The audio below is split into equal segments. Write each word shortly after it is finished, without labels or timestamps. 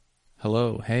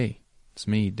Hello, hey, it's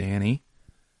me, Danny.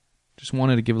 Just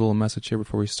wanted to give a little message here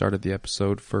before we started the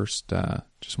episode. First,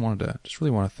 just really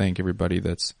want to thank everybody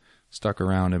that's stuck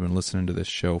around and been listening to this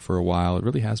show for a while. It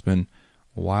really has been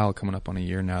a while, coming up on a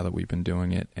year now that we've been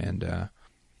doing it, and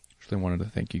just really wanted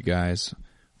to thank you guys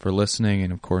for listening.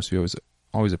 And of course, we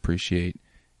always appreciate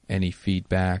any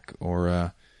feedback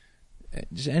or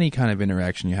just any kind of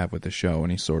interaction you have with the show,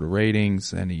 any sort of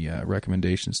ratings, any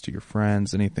recommendations to your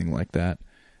friends, anything like that.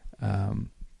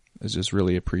 Is just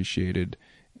really appreciated.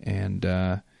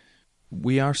 And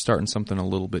we are starting something a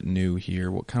little bit new here,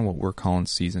 what we're calling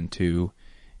Season 2.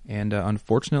 And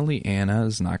unfortunately, Anna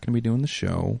is not going to be doing the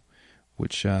show,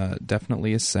 which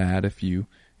definitely is sad. If you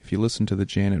listen to the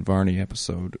Janet Varney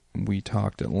episode, we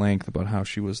talked at length about how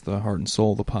she was the heart and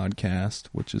soul of the podcast,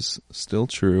 which is still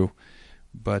true.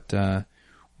 But I'm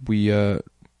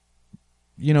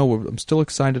still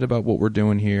excited about what we're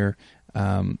doing here.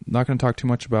 Not going to talk too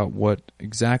much about what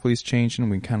exactly is changing.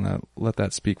 We kind of let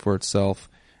that speak for itself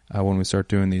when we start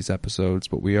doing these episodes.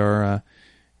 But we are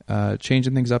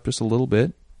changing things up just a little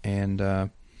bit,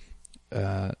 and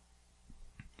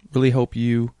really hope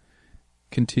you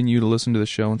continue to listen to the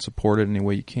show and support it any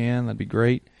way you can. That'd be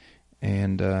great.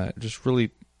 And just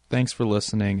really thanks for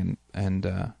listening,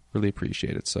 and really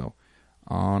appreciate it. So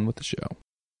on with the show.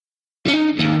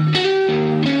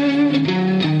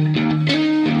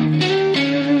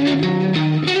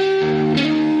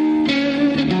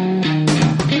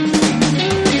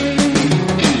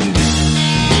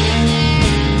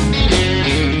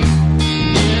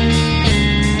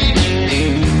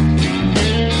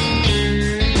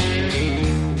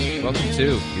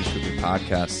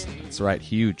 Podcast. That's right.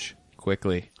 Huge.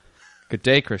 Quickly. Good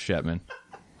day, Chris Shetman.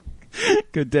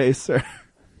 Good day, sir.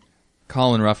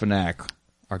 Collin Ruffenach,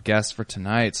 our guest for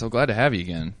tonight. So glad to have you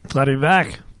again. Glad to be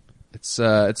back. It's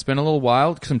been a little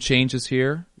while. Some changes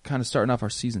here. Kind of starting off our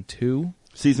Season 2.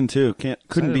 Season 2.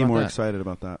 Couldn't be more excited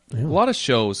about that. Yeah. A lot of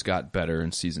shows got better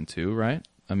in Season 2, right?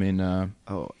 I mean...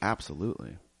 oh,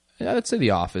 absolutely. Yeah, I'd say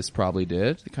The Office probably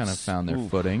did. They kind of found their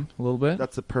footing a little bit.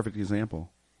 That's a perfect example.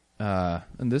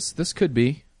 And this could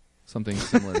be something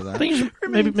similar to that. I think you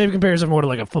should maybe compare yourself more to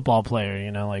like a football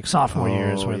player, like sophomore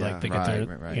years where like they get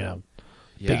their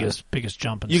biggest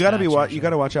jump. You got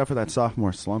to watch out for that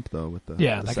sophomore slump though with the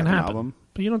that the can happen. Album.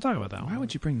 But you don't talk about that. Why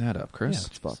would you bring that up, Chris? Yeah,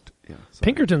 it's fucked. Yeah,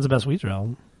 Pinkerton's the best Weezer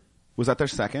album. Was that their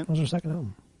second? That was their second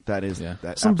album. That is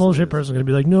that. Some bullshit person going to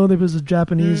be like, no, there was a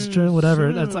Japanese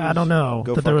whatever. That's I don't know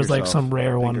that there was like some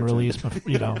rare one released.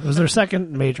 It was their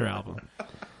second major album.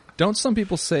 Don't some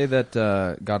people say that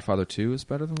Godfather 2 is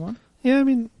better than 1? Yeah, I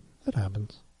mean, that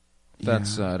happens.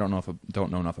 That's I don't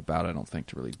know enough about it, I don't think,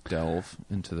 to really delve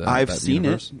into that. I've seen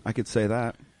universe. It. I could say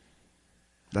that.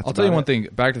 I'll tell you one thing.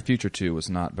 Back to the Future 2 was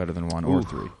not better than 1 or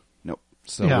 3. Nope.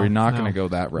 So we're not going to go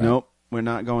that route. Nope. We're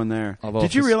not going there.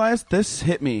 Did you realize this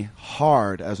hit me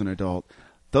hard as an adult?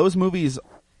 Those movies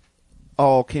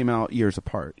all came out years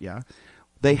apart, yeah?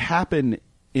 They happen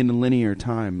in linear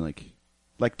time,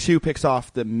 like 2 picks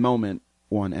off the moment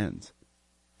 1 ends.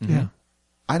 Mm-hmm. Yeah.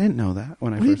 I didn't know that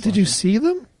when I first did you see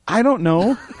them? I don't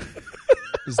know.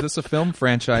 Is this a film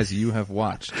franchise you have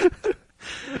watched?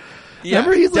 Yeah,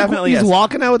 remember he's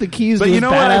walking out with the keys to his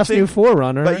badass new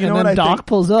 4Runner, and then Doc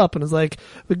pulls up and is like,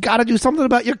 we got to do something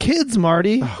about your kids,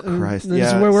 Marty. Oh, Christ.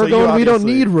 This is where we're going. We don't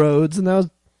need roads. And that was...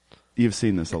 You've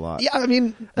seen this a lot. Yeah, I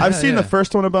mean... I've seen the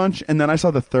first one a bunch, and then I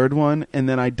saw the third one, and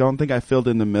then I don't think I filled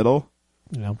in the middle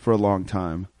for a long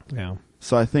time. Yeah.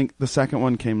 So I think the second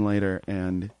one came later,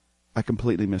 and I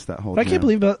completely missed that whole thing. I can't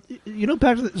believe Back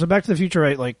to the Future,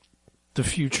 right? Like, the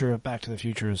future of Back to the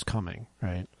Future is coming,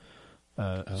 right?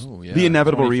 The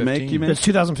inevitable remake, you mean? It's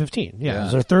 2015. Yeah.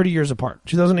 They're 30 years apart.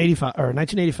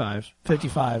 1985,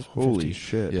 55, Holy 50.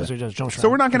 shit. Yeah. So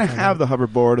we're not going to have the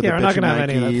hoverboard or the we're not going to have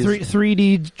any of that.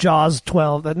 3D Jaws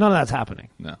 12, none of that's happening.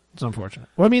 No. It's unfortunate.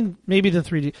 Well, I mean, maybe the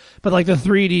 3D, but like the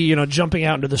 3D, jumping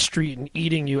out into the street and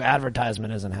eating you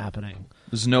advertisement isn't happening.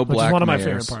 There's no black Which is one of my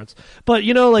favorite parts. But,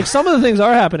 like some of the things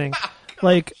are happening.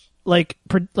 Like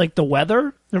the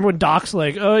weather. Remember when Doc's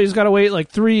like, oh, he's got to wait like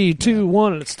 3, 2,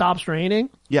 1, and it stops raining?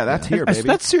 Yeah, that's here, baby.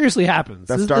 That seriously happens.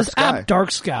 That's Dark Sky. App,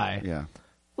 Dark Sky. Yeah.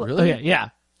 Really? Okay, yeah.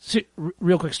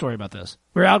 Real quick story about this.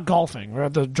 We're out golfing. We're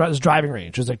at this driving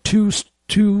range. There's like two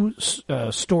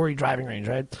story driving range,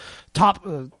 right? Top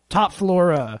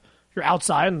floor, you're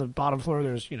outside, and the bottom floor,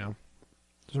 there's a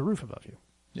roof above you.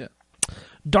 Yeah.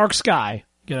 Dark Sky.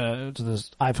 To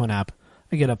this iPhone app.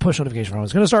 I get a push notification from it.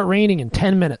 It's going to start raining in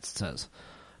 10 minutes, it says.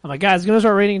 I'm like, guys, it's going to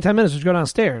start raining in 10 minutes. Just go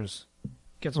downstairs.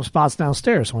 Get some spots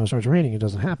downstairs. So when it starts raining, it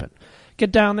doesn't happen.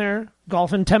 Get down there,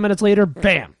 golfing. 10 minutes later,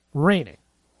 bam, raining.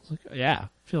 It's like, yeah,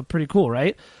 feel pretty cool,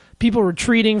 right? people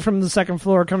retreating from the second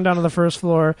floor, coming down to the first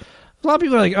floor. A lot of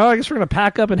people are like, "Oh, I guess we're going to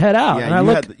pack up and head out." Yeah,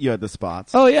 and you had the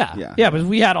spots. Oh yeah, but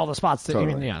we had all the spots.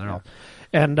 Totally. They're all.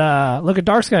 And look at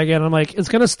Dark Sky again. And I'm like, it's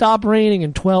going to stop raining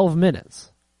in 12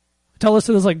 minutes. Tell us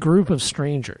to this like group of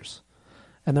strangers,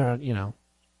 and they're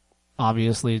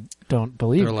obviously don't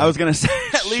believe. I was going to say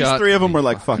at least 3 of them were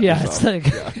like, "Fuck yourself." It's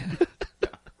like.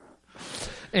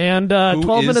 And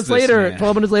 12 minutes later,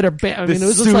 bam, I mean, it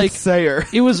was just like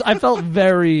it was. I felt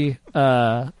very,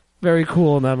 very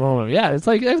cool in that moment. Yeah, it's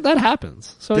like that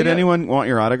happens. So did anyone want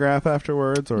your autograph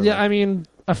afterwards? Or I mean,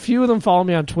 a few of them follow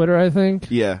me on Twitter. I think.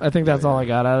 Yeah, I think that's all I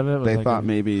got out of it. They thought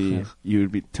maybe you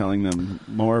would be telling them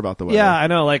more about the weather. Yeah, I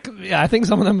know. I think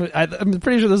some of them. I'm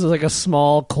pretty sure this is like a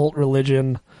small cult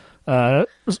religion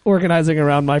organizing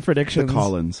around my predictions. The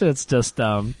Collins. It's just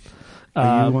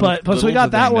but so we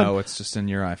got that one. No, it's just in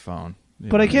your iPhone.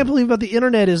 But I can't believe about the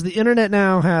internet is the internet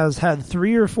now has had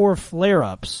 3 or 4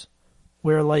 flare-ups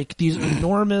where like these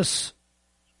enormous,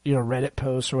 Reddit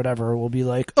posts or whatever will be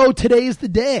like, "Oh, today's the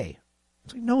day."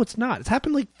 It's like, no, it's not. It's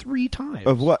happened like 3 times.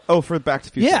 Of what? Oh, for Back to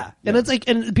the Future. Yeah, and it's like,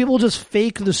 and people just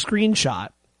fake the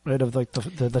screenshot. Right, of like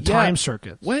the time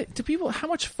circuits. What do people? How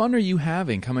much fun are you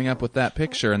having coming up with that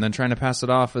picture and then trying to pass it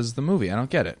off as the movie? I don't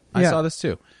get it. I saw this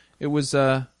too. It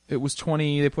was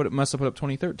 20. They must have put up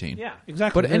 2013. Yeah,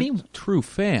 exactly. But any true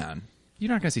fan, you're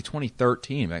not going to see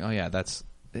 2013. Like, oh yeah,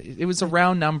 it was a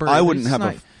round number. I wouldn't have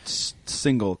a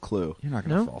single clue. You're not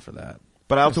going to fall for that.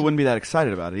 But I also wouldn't be that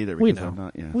excited about it either. Because I'm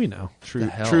not. Yeah. We know. True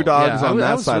dogs on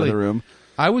that side of the room.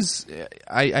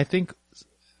 I think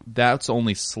that's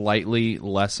only slightly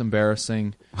less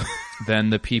embarrassing than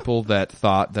the people that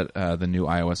thought that the new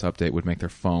iOS update would make their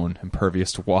phone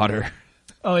impervious to water.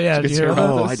 Oh yeah, did you hear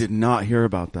about this? I did not hear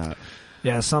about that.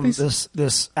 Yeah,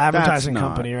 this advertising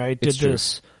company, right, did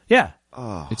this. Yeah,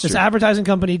 this advertising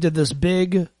company did this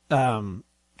big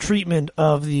treatment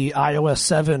of the iOS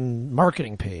 7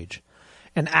 marketing page,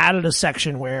 and added a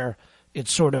section where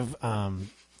it's sort of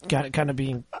kind of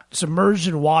being submerged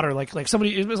in water, like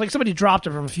somebody. It was like somebody dropped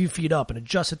it from a few feet up, and it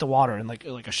just hit the water, and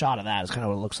like a shot of that is kind of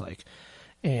what it looks like.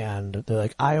 And they're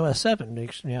like, iOS 7,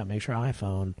 make sure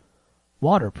iPhone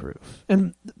waterproof.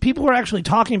 And people were actually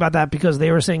talking about that because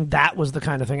they were saying that was the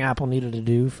kind of thing Apple needed to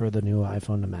do for the new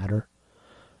iPhone to matter.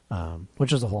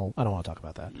 Which is a whole. I don't want to talk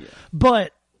about that. Yeah.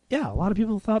 But yeah, a lot of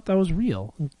people thought that was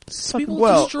real. People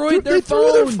destroyed their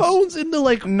phones. Threw their phones into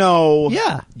like no.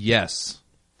 Yeah. Yes,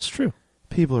 it's true.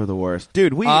 People are the worst,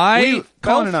 dude. Colin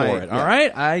and I. Yeah. All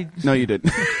right, no, you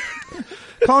didn't.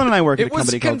 Colin and I work at a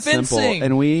company called Simple,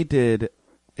 and we did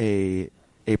a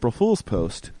April Fool's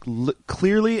post,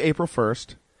 clearly April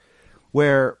 1st,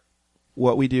 where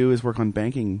what we do is work on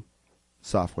banking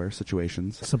software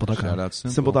situations. Simple.com. Shout out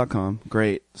Simple. Simple.com.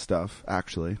 Great stuff,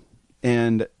 actually.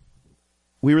 And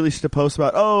we released a post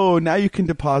about, now you can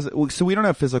deposit. So we don't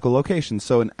have physical locations.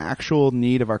 So an actual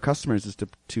need of our customers is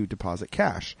to deposit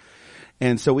cash.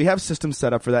 And so we have systems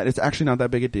set up for that. It's actually not that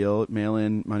big a deal. Mail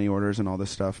in money orders and all this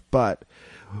stuff. But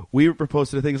we proposed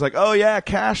to things like,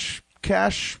 cash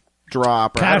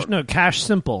drop. Cash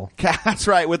Simple. That's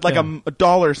right, with like a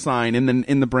dollar sign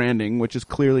in the branding, which is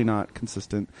clearly not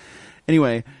consistent.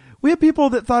 Anyway, we have people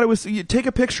that thought it was, you take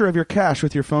a picture of your cash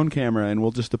with your phone camera and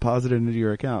we'll just deposit it into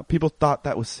your account. People thought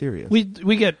that was serious.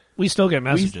 We still get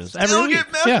messages every week.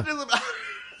 About it.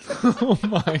 Oh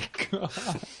my god.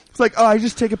 It's like, I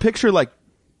just take a picture like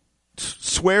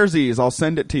swearsies, I'll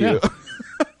send it to you.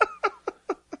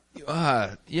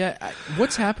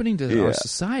 What's happening to our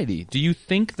society? Do you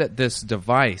think that this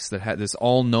device that had this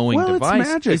all-knowing device, it's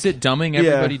magic. Is it dumbing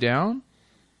everybody down?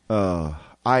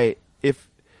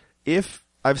 If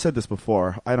I've said this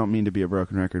before, I don't mean to be a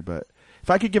broken record, but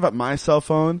if I could give up my cell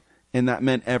phone and that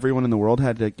meant everyone in the world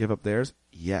had to give up theirs,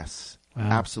 yes. Wow.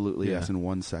 Absolutely yes, in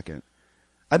 1 second.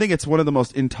 I think it's one of the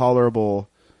most intolerable,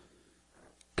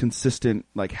 consistent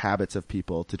like habits of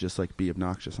people to just like be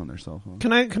obnoxious on their cell phone.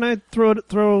 Can I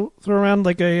throw around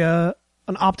like an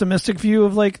optimistic view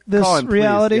of like this Colin,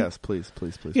 reality? Yes, please.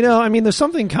 I mean, there's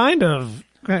something kind of.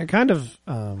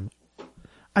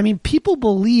 I mean, people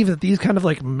believe that these kind of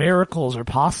like miracles are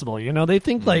possible. They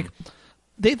think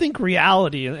they think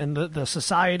reality and the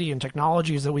society and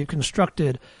technologies that we've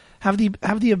constructed have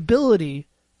the ability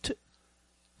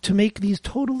to make these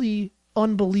totally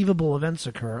unbelievable events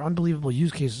occur, unbelievable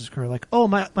use cases occur. Like,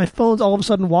 my phone's all of a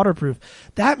sudden waterproof.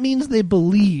 That means they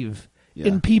believe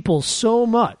in people so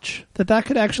much that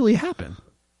could actually happen.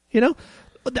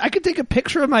 I could take a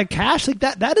picture of my cash like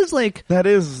that. That is.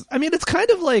 I mean, it's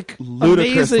kind of like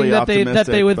amazing that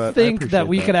they would think that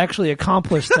we could actually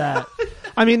accomplish that.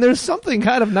 I mean, there's something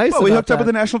kind of nice. Well, about we hooked that. up with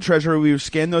the National Treasury. We've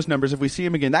scanned those numbers. If we see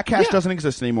him again, that cash doesn't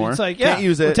exist anymore. It's like, can't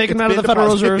use it. We're taking It's them out of been the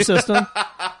Federal deposited. Reserve System.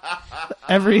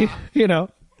 Every,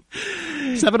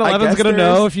 7-Eleven's going to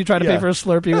know if you try to pay for a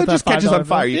Slurpee with it that just catches $5 on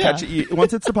fire. You catch it.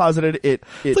 Once it's deposited, it's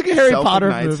like a Harry Potter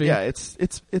self-ignites. movie. Yeah,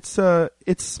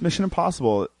 it's Mission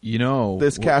Impossible.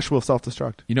 This cash will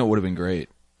self-destruct. You know, it would have been great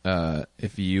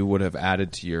if you would have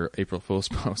added to your April Fool's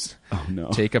post. Oh no!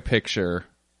 Take a picture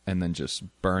and then just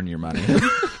burn your money.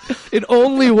 It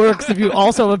only works if you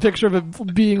also have a picture of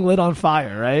it being lit on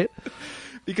fire, right?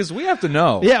 Because we have to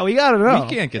know. Yeah, we got to know.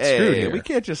 We can't get screwed here. We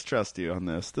can't just trust you on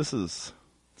this. This is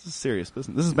serious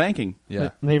business. This is banking. Yeah,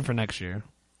 maybe for next year.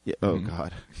 Yeah. Oh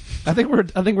God. I think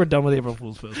we're done with April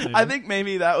Fool's post. Maybe. I think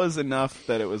maybe that was enough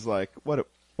that it was like,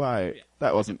 why?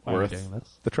 That wasn't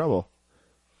worth the trouble.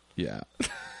 Yeah.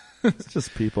 It's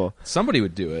just people. Somebody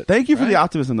would do it. Thank you for the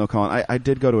optimism, though, Colin. I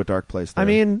did go to a dark place there. I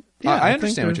mean, I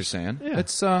understand what you're saying. Yeah.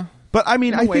 It's but I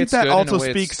mean, I think that also good,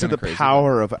 speaks to the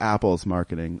power of Apple's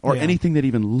marketing, or anything that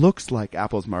even looks like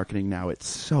Apple's marketing now. It's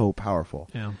so powerful.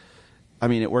 Yeah. I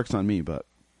mean, it works on me, but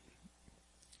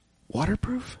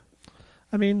waterproof?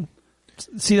 I mean,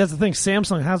 see, that's the thing.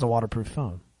 Samsung has a waterproof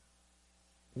phone.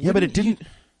 Yeah, but it didn't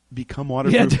become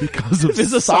waterproof because of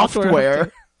it's a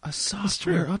software. A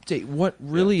software update. What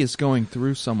really is going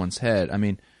through someone's head? I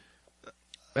mean,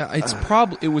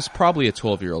 it was probably a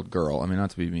 12-year-old girl. I mean, not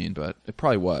to be mean, but it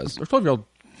probably was. Or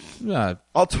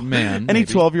 12-year-old man. Any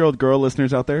 12-year-old girl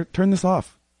listeners out there, turn this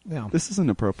off. Yeah. This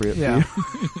isn't appropriate for you.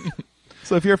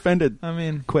 So if you're offended, I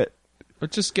mean, quit. Or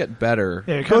just get better.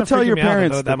 Yeah, go tell your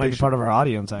parents that might be part of our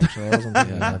audience. Actually, I wasn't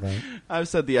thinking about that. I've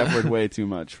said the F word way too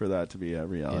much for that to be a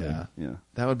reality. Yeah.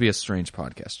 That would be a strange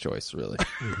podcast choice, really.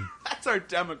 That's our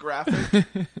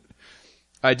demographic.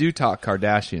 I do talk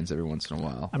Kardashians every once in a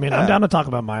while. I mean, I'm down to talk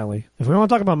about Miley. If we want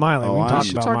to talk about Miley, we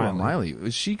can talk about Miley.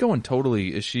 Is she going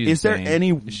totally? Is she? Is there insane? any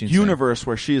universe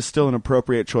where she is still an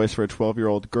appropriate choice for a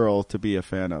 12-year-old girl to be a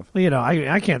fan of? Well,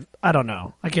 I can't. I don't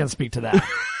know. I can't speak to that.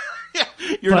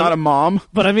 You're not a mom,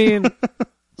 but I mean,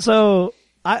 so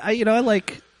I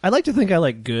like to think I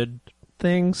like good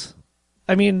things.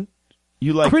 I mean,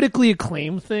 you like critically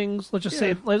acclaimed things. Let's just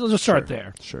say. Let's just start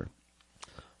there. Sure.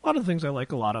 A lot of things I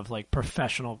like. A lot of like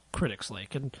professional critics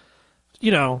like, and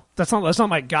that's not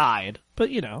my guide, but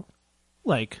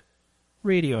like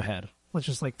Radiohead. Let's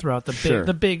just like throw out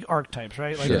the big archetypes,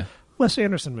 right? Like Wes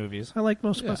Anderson movies. I like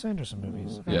most Wes Anderson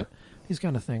movies. Yeah. These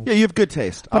kind of things. Yeah, you have good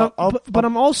taste. But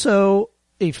I'm also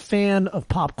a fan of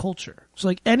pop culture. So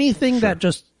like anything that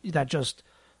just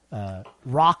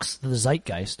rocks the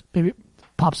zeitgeist, maybe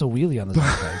pops a wheelie on the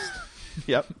zeitgeist.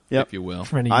 Yep. If you will.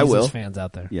 For any Yeezus fans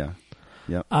out there. Yeah.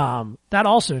 Yep. That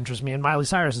also interests me, and Miley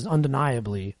Cyrus is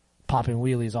undeniably popping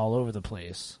wheelies all over the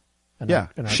place.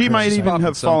 She might even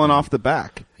have fallen off the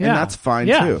back, and that's fine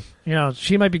too.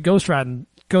 She might be ghost riding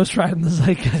the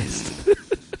zeitgeist.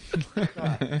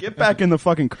 Get back in the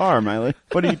fucking car, Miley.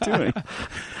 What are you doing?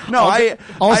 No, I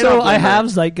have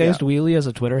Zeitgeist Wheelie as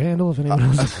a Twitter handle. If anyone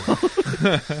knows,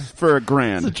 for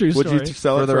 $1,000, it's a true story. Would you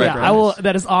sell it for $1,000? I will.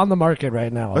 That is on the market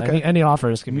right now. Okay. Any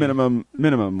offers can minimum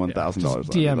 $1,000.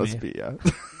 DM Let's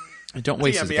me. Don't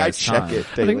waste this guy's check time. it.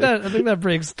 I think that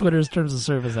breaks Twitter's terms of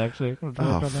service. Actually,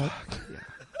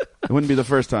 It wouldn't be the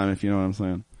first time, if you know what I'm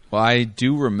saying. Well, I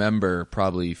do remember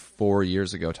probably 4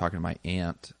 years ago talking to my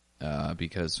aunt.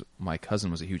 Because my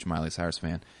cousin was a huge Miley Cyrus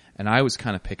fan, and I was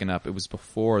kind of picking up. It was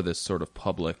before this sort of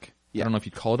public. I don't know if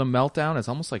you'd call it a meltdown. It's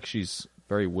almost like she's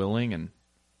very willing, and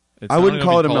I wouldn't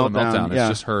call it a meltdown. It's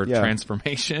just her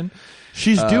transformation.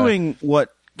 She's doing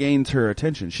what gains her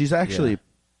attention. She's actually,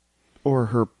 or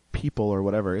her people, or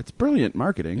whatever. It's brilliant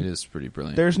marketing. It is pretty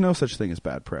brilliant. There's no such thing as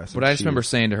bad press. But I just remember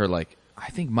saying to her, like, I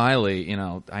think Miley,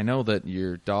 I know that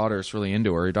your daughter's really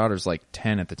into her. Your daughter's like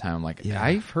 10 at the time. I'm like,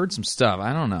 I've heard some stuff.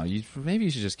 I don't know. Maybe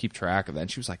you should just keep track of that.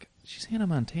 And she was like, she's Hannah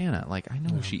Montana. Like, I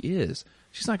know who she is.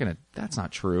 She's not going to, that's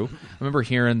not true. I remember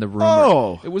hearing the rumor.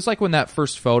 Oh. It was like when that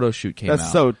first photo shoot came out.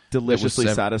 That's so deliciously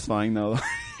satisfying, though.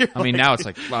 I mean, now it's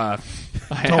like, I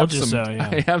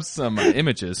have some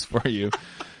images for you.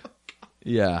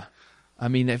 Yeah. I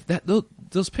mean, if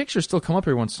those pictures still come up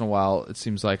every once in a while, it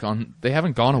seems like they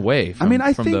haven't gone away from,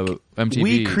 I from think the MTV.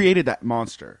 We created that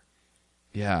monster.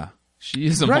 Yeah. She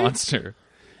is a monster.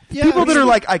 Yeah, people that are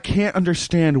like, I can't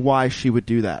understand why she would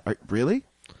do that. Really?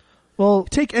 Well,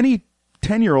 take any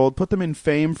 10-year-old, put them in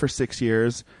fame for 6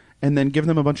 years, and then give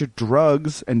them a bunch of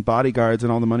drugs and bodyguards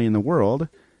and all the money in the world,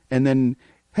 and then,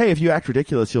 hey, if you act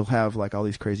ridiculous, you'll have like all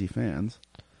these crazy fans.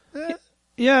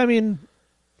 Yeah, I mean,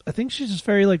 I think she's just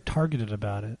very like targeted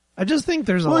about it. I just think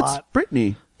there's a lot. It's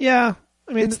Britney. Yeah,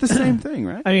 I mean, it's the same thing,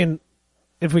 right? I mean,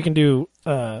 if we can do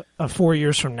a 4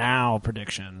 years from now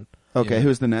prediction. Okay,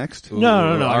 who's the next? No.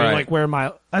 I mean, right.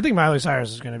 like I think Miley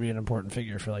Cyrus is going to be an important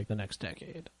figure for like the next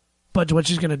decade. But what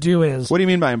she's going to do is, What do you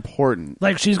mean by important?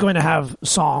 like, she's going to have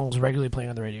songs regularly playing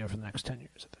on the radio for the next 10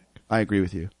 years, I think. I agree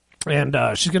with you. And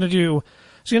she's going to do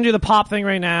the pop thing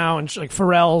right now, and like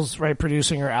Pharrell's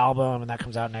producing her album, and that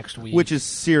comes out next week, Which is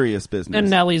serious business. and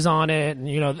Nelly's on it,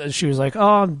 and she was like,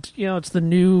 "Oh, it's the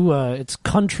new, it's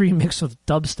country mixed with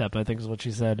dubstep," I think is what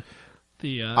she said.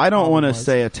 I don't want to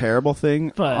say a terrible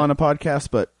thing But- on a podcast,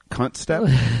 but cunt step.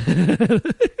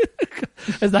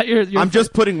 Is that your I'm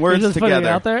just putting you're words just putting it together.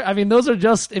 out there? I mean, those are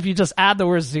just if you just add the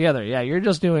words together. Yeah, you're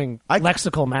just doing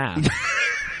lexical math,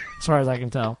 as far as I can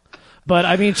tell. But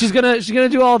I mean, she's gonna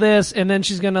do all this, and then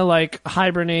she's gonna like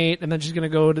hibernate, and then she's gonna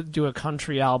go to do a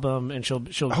country album, and she'll.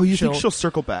 Oh, you think she'll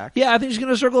circle back? Yeah, I think she's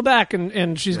gonna circle back,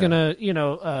 and she's gonna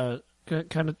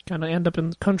kind of end up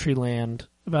in country land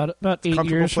about 8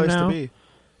 years from place now. to be.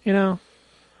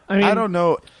 I mean, I don't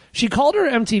know. She called her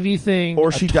MTV thing,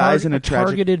 Or she dies in a tragic...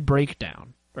 targeted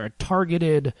breakdown, or a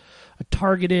targeted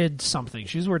something.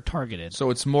 She used the word targeted. So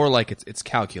it's more like it's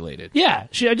calculated. Yeah,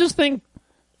 I just think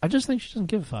she doesn't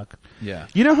give a fuck. Yeah.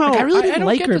 You know how I really didn't don't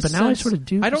like get her, the but now I sense- sort of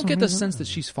do. I for don't some get the reason. sense that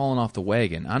she's fallen off the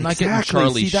wagon. I'm not Exactly. getting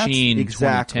Charlie See, that's Sheen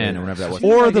exactly. 2010 or whatever that was.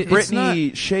 Or the It's not-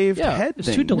 Britney shaved head it's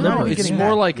thing. too deliberate. No, We're not it's getting more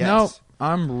that. like, Yes. no,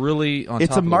 I'm really on It's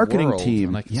top a of the marketing world, team.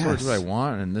 and I can sort of do what I Yes.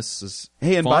 want, and this is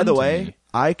Hey, and fun by the to way, me.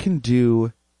 I can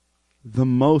do the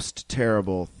most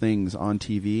terrible things on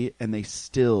TV, and they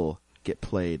still get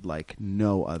played like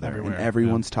no other, Everywhere, and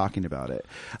everyone's talking about it.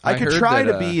 I I could heard try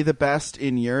that, to be the best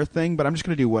in your thing, but I'm just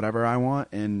going to do whatever I want,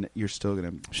 and you're still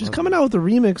going to... She's coming out with a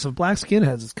remix of Black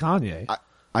Skinheads. It's Kanye. What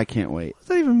I can't wait. does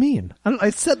that even mean? I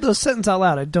said those sentences out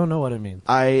loud. I don't know what it means.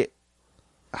 I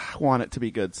want it to be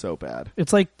good so bad.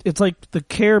 It's like the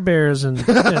Care Bears and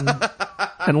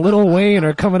Lil Wayne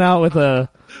are coming out with a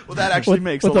Well, that actually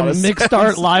makes with a lot a of mixed sense.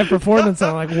 art live performance.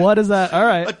 I'm like, what is that? All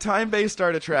right, A time-based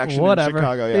art attraction Whatever. in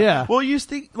Chicago. Yeah. Well, you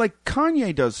think like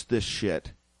Kanye does this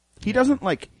shit. He doesn't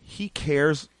he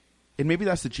cares, and maybe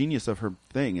that's the genius of her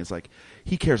thing is like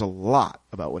he cares a lot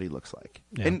about what he looks like,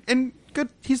 Yeah. and good.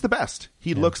 He's the best.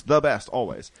 He looks the best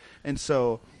always. And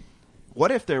so,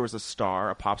 what if there was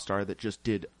a pop star that just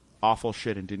did awful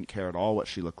shit and didn't care at all what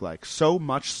she looked like? So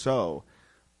much so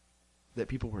that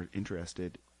people were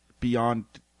interested beyond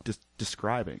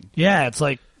describing. yeah, it's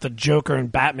like the Joker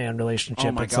and Batman relationship.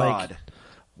 Oh my it's god! like,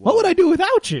 what would I do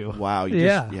without you? Wow.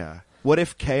 Yeah. What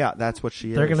if chaos? That's what she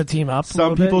is. They're going to team up. a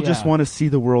Some little people bit? just Yeah. want to see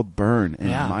the world burn, and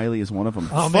Yeah. Miley is one of them.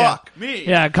 Oh, Fuck man. me.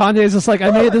 Yeah, Kanye's just like, I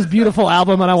made this beautiful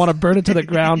album and I want to burn it to the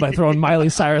ground by throwing Miley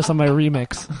Cyrus on my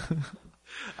remix.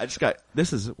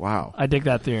 This is wow. I dig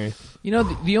that theory. You know,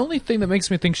 the only thing that makes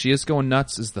me think she is going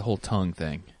nuts is the whole tongue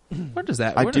thing. Where does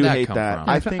that? I Where do did that hate come that. from?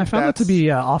 I I think found it that's to be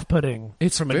off-putting.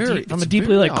 It's from very- a it's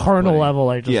deeply very carnal off-putting. level,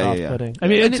 like just Yeah, yeah, yeah. off-putting. I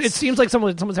mean, And it it's- seems like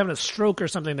someone's having a stroke or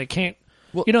something. They can't.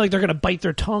 Well- like they're going to bite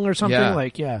their tongue or something. Yeah.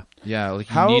 Like, yeah. Yeah, like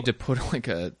you How- need to put like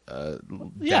a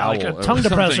Yeah, like a dowel or tongue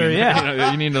something. depressor, yeah. You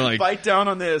know, you need to like bite down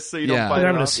on this so you Yeah. don't bite They're it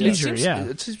having a off. seizure. It seems- yeah.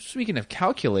 it's- speaking of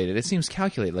calculated, it seems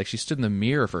calculated. Like she stood in the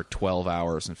mirror for 12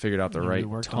 hours and figured out the Really right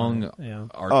worked on tongue it, yeah.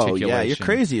 Oh articulation. yeah, you're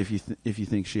crazy if you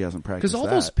think she hasn't practiced. Because all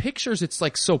that. those pictures, it's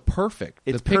like so perfect.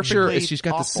 It's the picture perfectly is she's got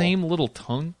the awful. same little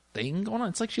tongue thing going on.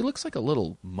 It's like she looks like a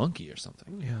little monkey or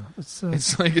something. Yeah. It's,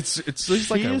 It's like it's just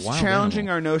she like a is wild challenging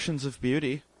animal. our notions of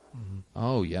beauty.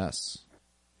 Oh yes,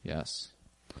 yes.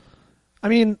 I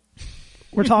mean,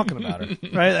 we're talking about her,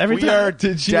 right? Every We time. are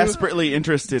desperately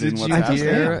interested in Did what's you happening.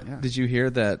 hear? Yeah. Did you hear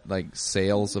that? Like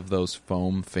sales of those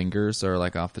foam fingers are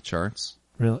like off the charts.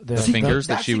 Really, The fingers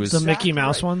that that's she was. the Mickey exactly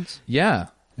Mouse right. ones. Yeah,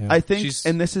 I think, She's-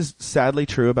 and this is sadly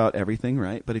true about everything,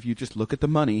 right? But if you just look at the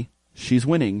money, she's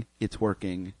winning. It's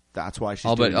working. That's why she's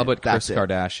I'll doing bet it. Chris That's it.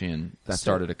 Kardashian That's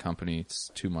started a company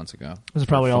 2 months ago. This is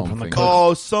probably all Foam from the fingers. Coke.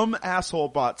 Oh, some asshole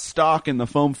bought stock in the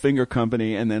foam finger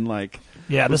company and then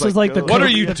Yeah, was this is like the "Go." Coke, What are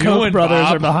you the doing, Koch brothers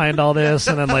Bob? are behind all this,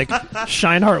 and then like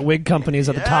Shineheart wig companies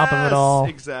at the top of it all.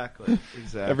 Exactly.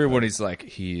 Everybody's like,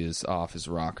 he is off his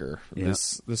rocker. Yeah.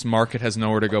 This market has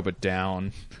nowhere to go but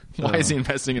down. Why is he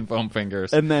investing in foam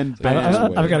fingers? And then I've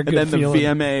got a and good then the feeling.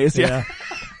 VMAs. Yeah.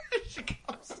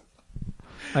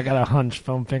 I got a hunch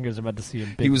Foam Fingers about to see a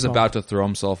big He was foam. about to throw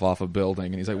himself off a building,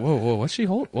 and he's like, "Whoa, what's she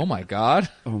hold? Oh my god!"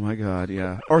 Oh my god,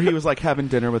 yeah. Or he was like having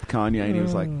dinner with Kanye, and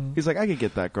he's like, I could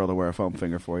get that girl to wear a foam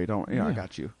finger for you. Don't, I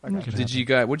got you. I got you. Did you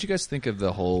guys? What did you guys think of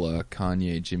the whole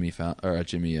Kanye Jimmy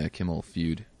Kimmel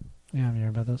feud? Yeah, have you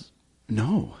heard about this?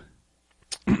 No.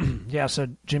 Yeah, so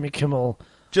Jimmy Kimmel.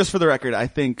 Just for the record, I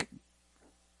think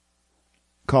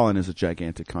Colin is a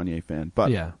gigantic Kanye fan,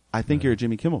 but I think you're a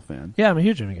Jimmy Kimmel fan. Yeah, I'm a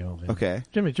huge Jimmy Kimmel fan. Okay.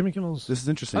 Jimmy Kimmel's... This is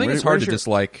interesting. I think it's hard to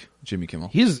dislike Jimmy Kimmel.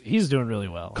 He's doing really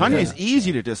well. Kanye's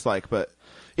easy to dislike, but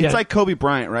it's like Kobe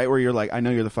Bryant, right? Where you're like, I know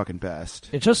you're the fucking best.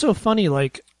 It's just so funny,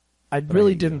 like, I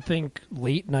really didn't think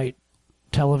late night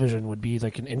television would be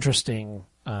like an interesting,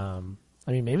 I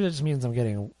mean, maybe that just means I'm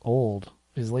getting old,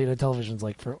 because late night television's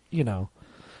like for,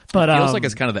 But it feels like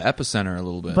it's kind of the epicenter a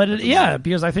little bit. But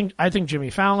because I think Jimmy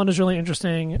Fallon is really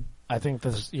interesting. I think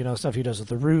this, stuff he does with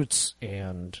the Roots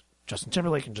and Justin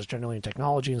Timberlake and just generally in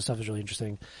technology and stuff is really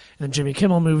interesting. And then Jimmy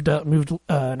Kimmel moved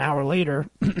an hour later,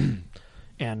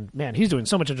 and man, he's doing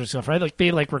so much interesting stuff. Right? Like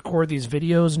they record these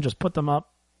videos and just put them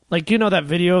up. Like that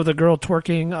video of the girl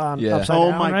twerking on Upside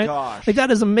Down, my right? gosh, like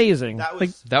that is amazing.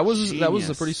 That was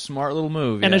a pretty smart little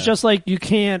move. And it's just like you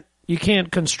can't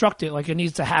construct it, like it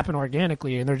needs to happen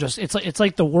organically, and they're just it's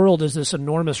like the world is this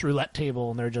enormous roulette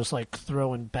table, and they're just like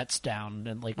throwing bets down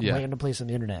and random place on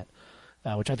the internet,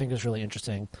 which I think is really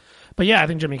interesting. But yeah, I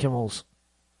think Jimmy Kimmel's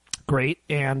great,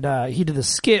 and he did a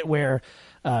skit where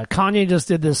Kanye just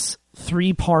did this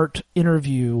 3-part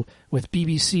interview with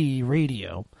BBC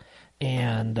Radio,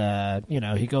 and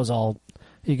he goes all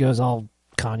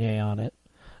Kanye on it.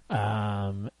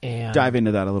 And dive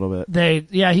into that a little bit.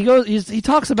 He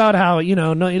talks about how, he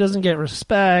doesn't get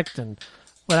respect and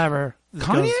whatever.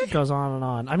 Kanye goes on and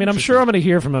on. I mean, I'm sure I'm going to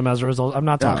hear from him as a result. I'm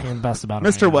not talking best about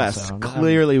him. Mr. West,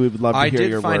 clearly we would love to hear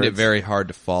your words. I did find it very hard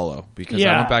to follow because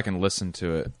I went back and listened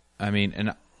to it. I mean,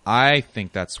 and I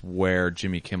think that's where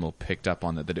Jimmy Kimmel picked up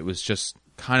on that it was just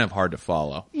kind of hard to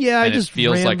follow. Yeah, and it just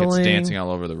feels rambling. like it's dancing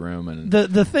all over the room. And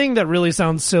the thing that really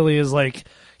sounds silly is like,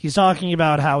 he's talking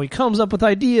about how he comes up with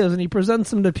ideas and he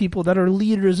presents them to people that are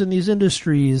leaders in these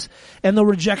industries, and they'll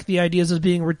reject the ideas as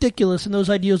being ridiculous, and those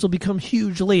ideas will become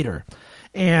huge later.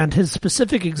 And his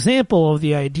specific example of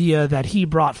the idea that he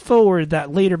brought forward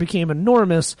that later became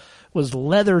enormous was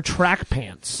leather track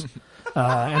pants.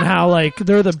 And how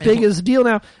they're the biggest deal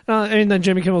now. And then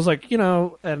Jimmy Kimmel's like,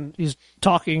 and he's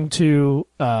talking to,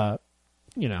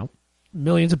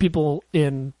 millions of people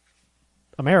in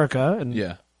America,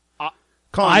 and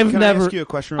Colin, can I ask you a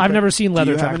question real quick? I've never seen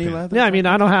leather track pants. Yeah, I mean,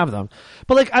 I don't have them.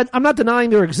 But, I'm not denying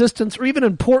their existence or even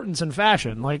importance in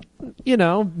fashion.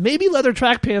 Maybe leather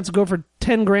track pants go for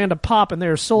 $10,000 a pop and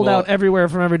they're sold out everywhere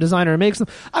from every designer who makes them.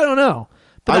 I don't know.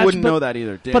 But I wouldn't know that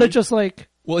either. But it's just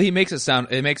well, it makes it sound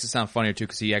funnier too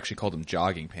because he actually called them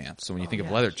jogging pants. So when you think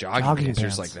of leather jogging pants, you're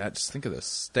just like that. Just think of the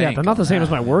stank. Yeah, they're not the same as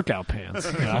my workout pants.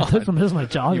 This my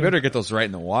jogging. You better get those right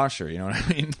in the washer. You know what I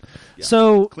mean? Yeah.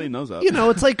 So clean those up.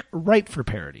 It's ripe for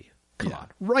parody. Come on,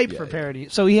 ripe for parody.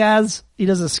 So he does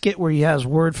a skit where he has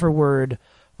word for word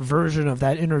version of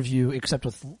that interview, except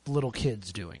with little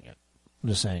kids doing it,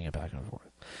 just saying it back and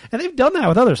forth. And they've done that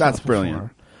with other stuff. That's brilliant.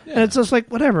 Before. Yeah. And it's just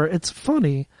whatever. It's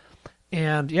funny.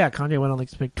 And Kanye went on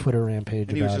this big Twitter rampage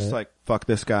and about it. He was just like, fuck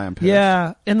this guy, I'm pissed.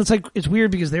 Yeah, and it's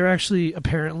weird because they're actually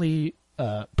apparently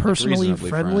personally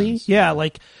friendly. Friends. Yeah,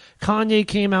 Kanye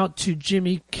came out to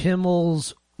Jimmy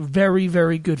Kimmel's very,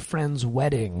 very good friend's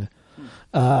wedding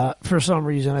for some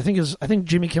reason. I think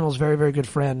Jimmy Kimmel's very, very good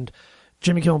friend.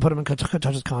 Jimmy Kimmel put him in touch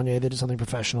with Kanye. They did something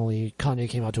professionally. Kanye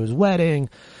came out to his wedding.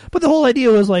 But the whole idea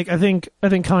was I think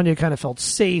Kanye kind of felt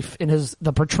safe in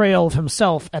the portrayal of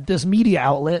himself at this media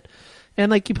outlet.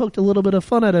 And he poked a little bit of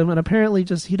fun at him, and apparently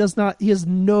he has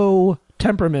no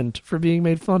temperament for being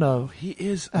made fun of. He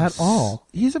is at all.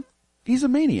 He's a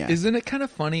maniac. Isn't it kind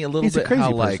of funny a little bit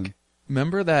how person.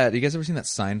 Remember that? You guys ever seen that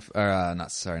not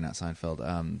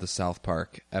Seinfeld, the South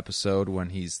Park episode when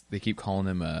they keep calling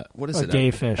him a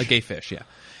gay fish. A gay fish, yeah.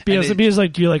 Because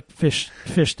do you like fish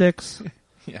sticks?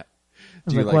 Yeah.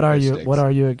 What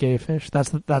are you a gay fish? That's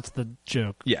the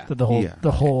joke. Yeah. The whole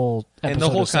episode and the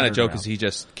whole kind of joke around. Is he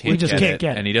just can't get it,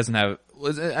 and he doesn't have.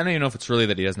 I don't even know if it's really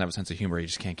that he doesn't have a sense of humor. He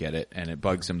just can't get it, and it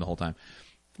bugs him the whole time.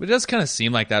 But it does kind of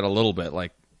seem like that a little bit.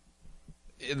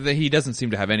 He doesn't seem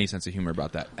to have any sense of humor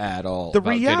about that at all. The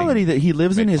reality that he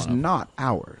lives in is not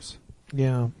ours.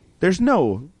 Yeah.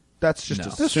 That's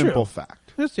just a simple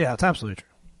fact. It's absolutely true.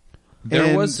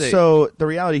 So the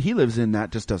reality he lives in,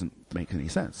 that just doesn't make any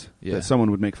sense. Yeah. That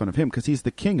someone would make fun of him because he's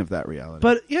the king of that reality.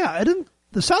 But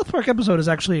the South Park episode is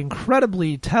actually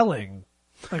incredibly telling.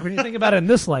 When you think about it in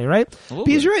this light, right?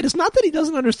 Because you're right. It's not that he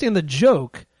doesn't understand the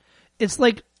joke. It's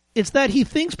that he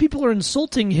thinks people are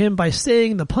insulting him by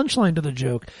saying the punchline to the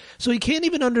joke. So he can't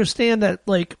even understand that,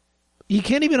 he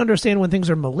can't even understand when things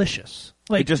are malicious.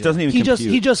 He just doesn't even compute.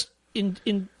 He just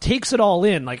takes it all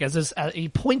in, as he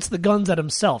points the guns at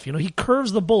himself. He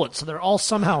curves the bullets so they're all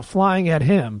somehow flying at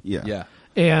him. Yeah. Yeah.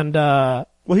 And, well,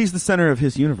 he's the center of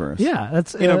his universe. Yeah.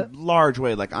 That's in a large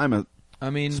way. I'm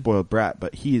a spoiled brat,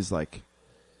 but he's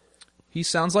He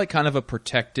sounds like kind of a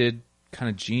protected kind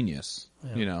of genius,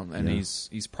 you know, and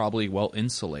he's probably well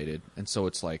insulated, and so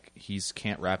it's like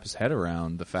can't wrap his head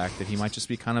around the fact that he might just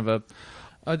be kind of a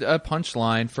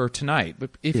punchline for tonight.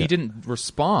 But if he didn't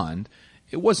respond,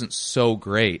 it wasn't so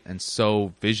great and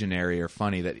so visionary or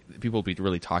funny that people would be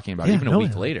really talking about it even a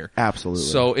week later. Absolutely.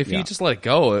 So if you just let it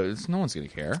go, no one's going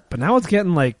to care. But now it's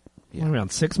getting like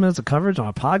around 6 minutes of coverage on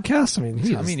a podcast. I mean,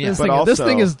 this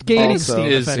thing is gaining steam.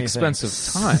 Is expensive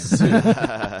time.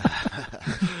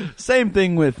 Same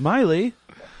thing with Miley.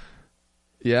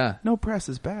 Yeah. No press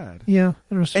is bad. Yeah.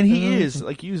 And he is,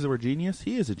 like you use the word genius,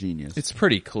 he is a genius. It's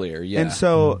pretty clear, yeah. And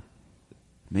so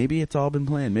maybe it's all been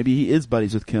planned. Maybe he is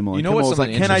buddies with Kimmel. You know Kimmel's what's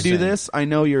like, can I do this? I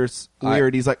know you're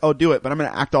weird. He's like, oh, do it, but I'm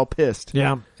going to act all pissed.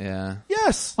 Yeah. Yeah.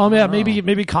 Yes. Oh, yeah, maybe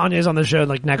Kanye's on the show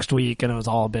like next week and it was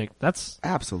all big. That's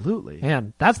absolutely.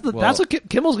 Man, that's what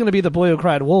Kimmel's going to be the boy who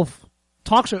cried wolf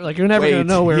talk show. Like, you're never going to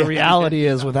know where reality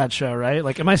is with that show, right?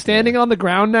 Like, am I standing on the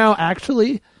ground now,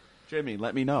 actually? Jimmy,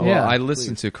 let me know. Yeah. Well, I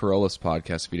listened to Corolla's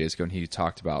podcast a few days ago, and he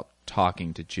talked about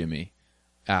talking to Jimmy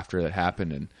after that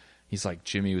happened, and he's like,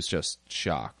 Jimmy was just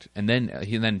shocked. And then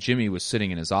Jimmy was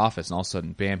sitting in his office, and all of a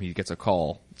sudden, bam, he gets a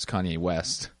call. It's Kanye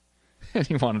West. And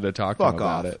he wanted to talk to him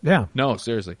about it. Yeah. No,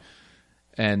 seriously.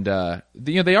 And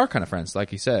they are kind of friends,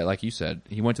 like you said.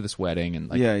 He went to this wedding, and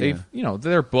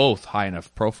they're both high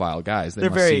enough profile guys. They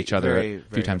must see each other a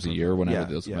few times a year,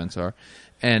 whenever those events are.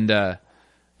 And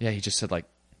he just said like,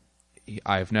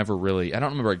 I've never really. I don't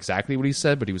remember exactly what he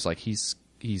said, but he was like, he's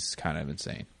kind of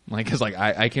insane. Like, because like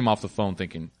I came off the phone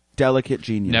thinking, delicate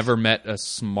genius. Never met a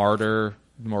smarter,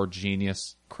 more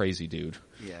genius, crazy dude.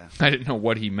 Yeah, I didn't know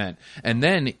what he meant. And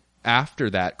then after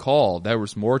that call, there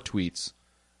was more tweets.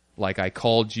 Like, I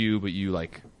called you, but you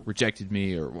like rejected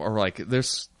me, or like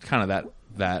there's kind of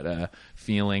that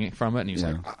feeling from it. And he's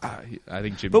like, I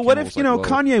think Jimmy. But what if like,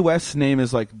 Kanye West's name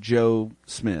is like Joe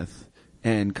Smith,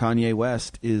 and Kanye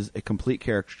West is a complete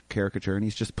caricature, and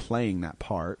he's just playing that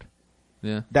part?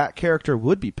 Yeah, that character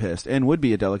would be pissed and would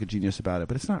be a delicate genius about it.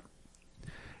 But it's not.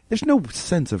 There's no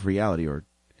sense of reality or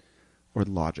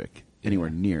logic anywhere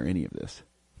near any of this.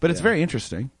 But it's very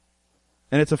interesting.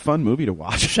 And it's a fun movie to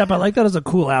watch. Shep, I like that as a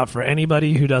cool out for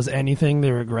anybody who does anything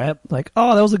they regret. Like,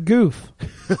 oh, that was a goof.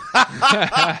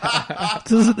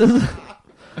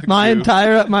 My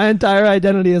entire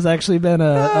identity has actually been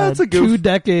a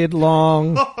 2-decade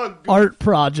long art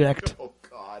project. Oh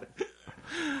God!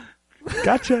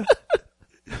 Gotcha.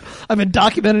 I've been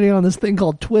documenting on this thing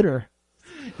called Twitter.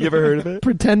 You ever heard of it?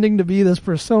 Pretending to be this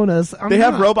persona. They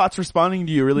have robots responding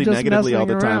to you really negatively all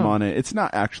the time on it. It's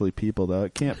not actually people, though.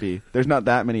 It can't be. There's not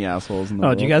that many assholes in the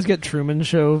world. Do you guys get Truman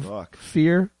Show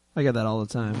fear? I get that all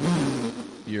the time.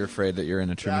 You're afraid that you're in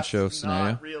a Truman Show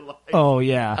scenario? Not real life. Oh,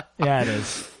 yeah. Yeah, it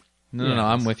is. No,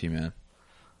 I'm with you, man.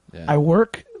 Yeah. I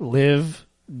work, live,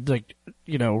 like,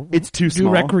 it's too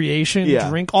small. Do recreation,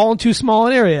 drink, all in too small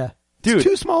an area. Dude, it's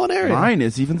too small an area. Mine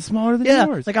is even smaller than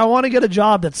yours. Like, I want to get a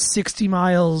job that's 60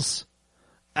 miles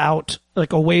out,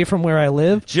 like, away from where I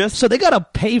live. So they got to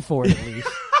pay for it, at least.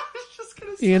 I was just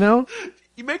going to say.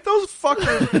 You make those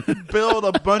fuckers build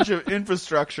a bunch of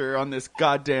infrastructure on this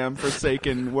goddamn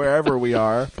forsaken wherever we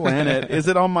are planet. Is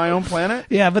it on my own planet?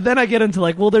 Yeah, but then I get into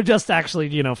like, well, they're just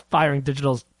actually, firing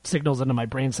digital signals into my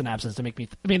brain synapses to make me.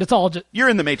 It's all just. You're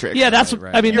in the Matrix. Yeah, that's.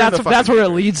 Right. I mean, that's where it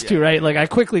leads to, right? Like, I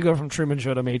quickly go from Truman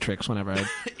Show to Matrix whenever I.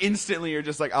 Instantly, you're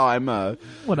just like, oh,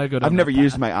 when I go. I've never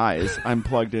used my eyes. I'm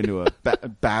plugged into a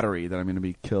battery that I'm going to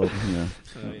be killed.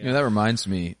 That reminds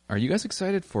me. Are you guys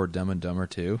excited for Dumb and Dumber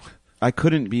 2? I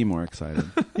couldn't be more excited.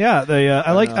 Yeah,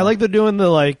 I like they're doing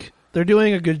they're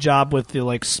doing a good job with the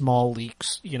like small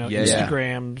leaks,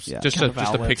 Instagrams. Yeah. Just a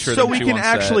picture. So we can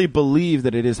actually believe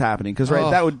that it is happening because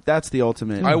that's the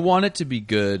ultimate. I want it to be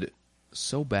good,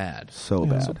 so bad, so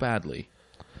badly.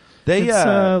 There's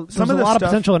a lot of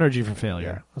potential energy for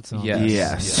failure. Yeah.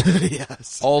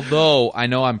 Yes. Although I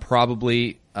know I'm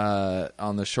probably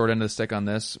on the short end of the stick on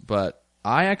this, but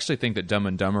I actually think that Dumb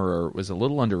and Dumberer was a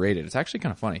little underrated. It's actually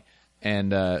kind of funny.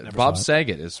 And Bob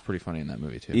Saget is pretty funny in that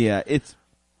movie too. Yeah, it's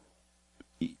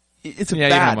a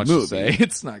bad movie. To say.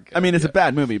 It's not good. I mean, it's a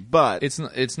bad movie, but it's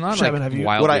not like wildly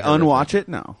would I unwatch it?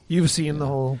 No. You've seen the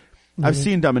whole movie? I've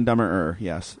seen Dumb and Dumberer,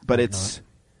 yes, but it's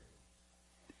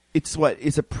what?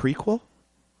 It's a prequel?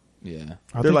 Yeah.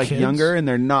 They're like kids? Younger and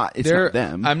they're not. It's not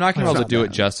them. I'm not going to be able to do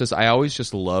it justice. I always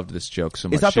just loved this joke so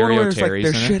much. Is that the one where it's like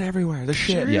there's shit everywhere?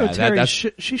 There's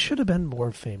shit. She should have been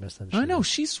more famous than she I know.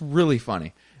 She's really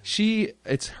funny.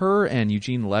 It's her and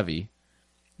Eugene Levy.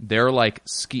 They're like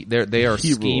they are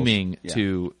scheming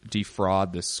to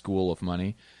defraud this school of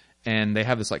money, and they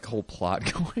have this like whole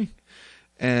plot going.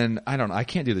 And I don't know. I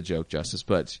can't do the joke justice,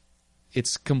 but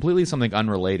it's completely something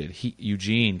unrelated.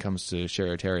 Eugene comes to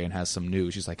Sherry Terry and has some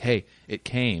news. She's like, hey, it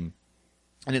came.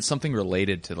 And it's something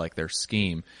related to like their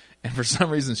scheme. And for some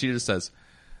reason she just says,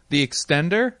 the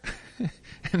extender?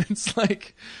 And it's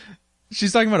like,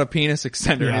 she's talking about a penis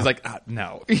extender. And he's like,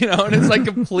 no. You know, and it's like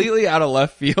completely out of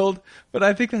left field. But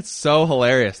I think that's so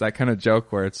hilarious, that kind of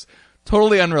joke where it's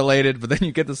totally unrelated, but then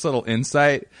you get this little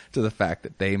insight to the fact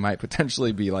that they might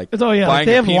potentially be like, buying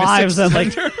they have a penis lives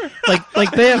extender.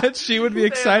 that they have. That she would be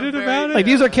excited about it. Like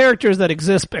these are characters that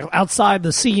exist outside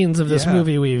the scenes of this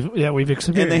movie we've experienced.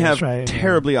 And they have right?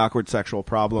 terribly awkward sexual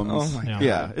problems. Oh my God.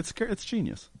 Yeah, it's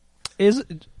genius. Is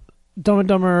Dumb and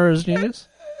Dumber is genius?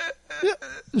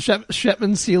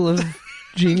 Shetman seal of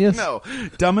genius? No,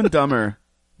 Dumb and Dumber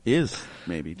is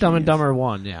maybe Dumb and genius. Dumber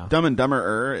 1, yeah. Dumb and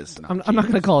Dumber is not. I'm not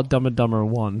going to call it Dumb and Dumber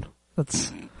 1.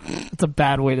 That's a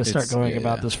bad way to start going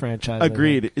about this franchise.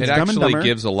 Agreed. It actually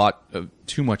gives a lot of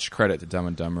too much credit to Dumb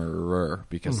and Dumber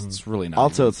because it's really not.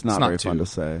 Also, even, it's not very fun to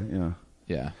say. Yeah.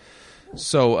 Yeah.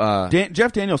 So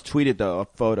Jeff Daniels tweeted a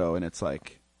photo, and it's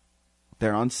like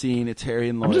they're on scene. It's Harry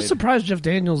and Lloyd. I'm just surprised Jeff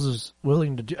Daniels is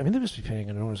willing to do. I mean, they must be paying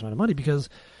an enormous amount of money because,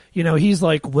 you know, he's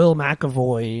like Will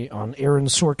McAvoy on Aaron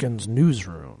Sorkin's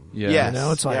Newsroom. Yeah. You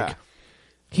know, it's like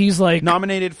he's like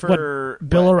nominated for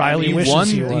Bill O'Reilly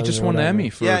wishes he he just won the Emmy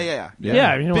for. Yeah. You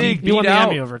know, he won the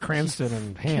Emmy over Cranston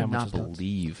and Ham. I cannot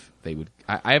believe they would.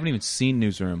 I haven't even seen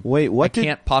Newsroom. Wait, what? I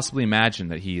can't possibly imagine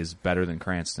that he is better than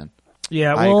Cranston.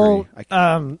 Yeah, well,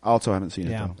 I agree. Also haven't seen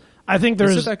it though. I think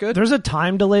there's a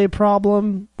time delay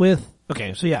problem with.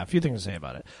 Okay, so a few things to say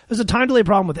about it. There's a time delay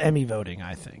problem with Emmy voting,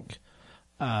 I think,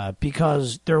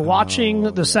 because they're watching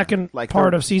the second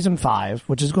part of season 5,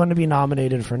 which is going to be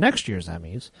nominated for next year's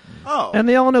Emmys. Oh, and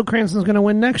they all know Cranston's going to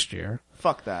win next year.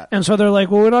 Fuck that. And so they're like,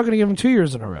 well, we're not going to give him 2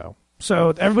 years in a row.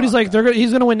 So everybody's like, he's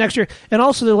going to win next year. And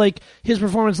also they're like, his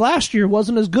performance last year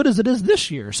wasn't as good as it is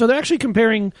this year. So they're actually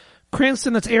comparing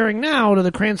Cranston that's airing now to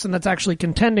the Cranston that's actually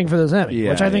contending for this Emmy,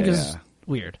 which I think is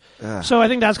weird. So I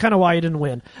think that's kind of why he didn't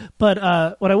win.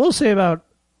 But what I will say about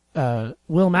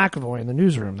Will McAvoy in the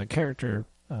Newsroom, the character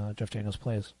Jeff Daniels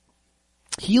plays,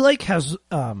 he has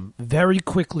very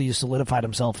quickly solidified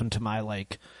himself into my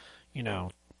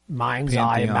mind's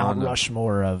eye Mount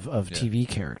Rushmore of TV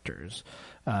characters.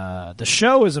 The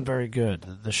show isn't very good.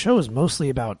 The show is mostly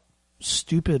about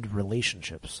stupid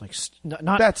relationships,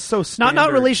 not that's so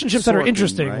not relationships that are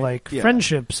interesting, right? like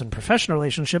friendships and professional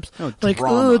relationships. No, like,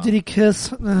 drama. oh, did he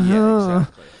kiss? Yeah,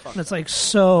 exactly. And it's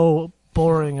so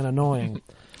boring and annoying.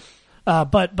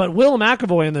 But Will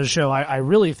McAvoy in this show, I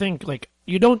really think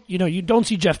you don't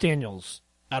see Jeff Daniels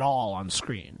at all on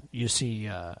screen. You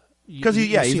see because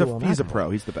he's a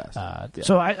pro. He's the best.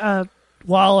 So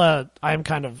while I'm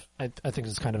I think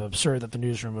it's kind of absurd that the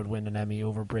Newsroom would win an Emmy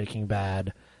over Breaking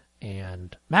Bad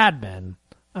and Mad Men.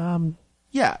 The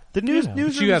Newsroom.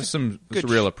 You have some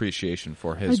real appreciation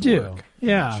for his work.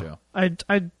 Yeah, show.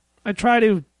 I try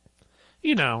to,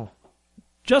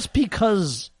 just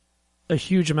because a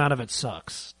huge amount of it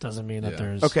sucks doesn't mean that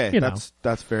there's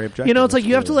that's very objective. It's like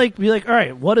you have to be like, all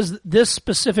right, what is this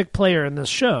specific player in this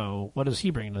show? What does he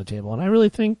bring to the table? And I really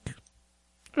think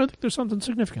there's something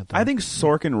significant there. I think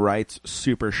Sorkin writes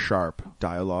super sharp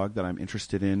dialogue that I'm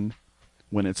interested in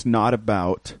when it's not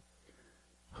about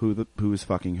who's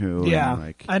fucking who. Yeah,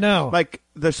 and I know. Like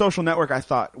The Social Network, I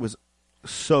thought was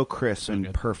so crisp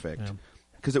and perfect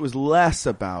because it was less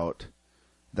about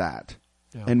that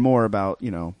and more about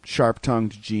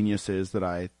sharp-tongued geniuses that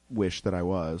I wish that I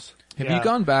was. Have you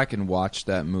gone back and watched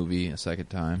that movie a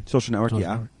second time? Social Network,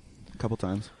 a couple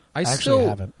times. I still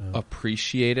haven't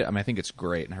appreciate it. I mean, I think it's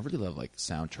great, and I really love the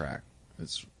soundtrack.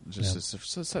 It's just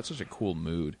it's such a cool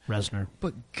mood. Reznor,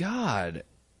 but God,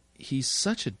 he's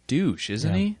such a douche,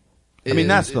 isn't he? I mean,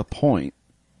 that's the point,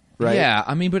 right? Yeah,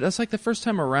 I mean, but it's like the first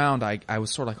time around, I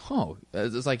was sort of like, oh,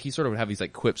 it's like he sort of would have these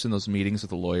quips in those meetings with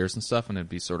the lawyers and stuff, and it'd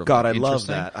be sort of God, I love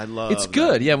interesting. that. I love it's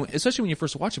good, yeah, especially when you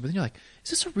first watch it. But then you're like, is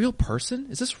this a real person?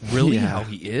 Is this really how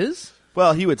he is?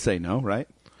 Well, he would say no, right?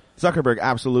 Zuckerberg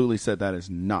absolutely said that is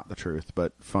not the truth,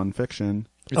 but fun fiction.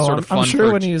 It's sort of fun I'm sure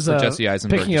for, when he's for Jesse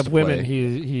Eisenberg picking up women, play.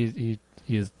 he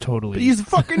is totally. But he's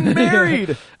fucking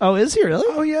married. Oh, is he really?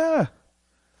 Oh yeah.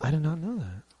 I did not know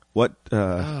that.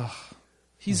 What?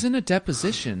 He's in a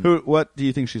deposition. What do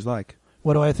you think she's like?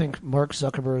 What do I think Mark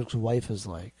Zuckerberg's wife is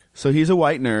like? So he's a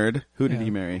white nerd. Who did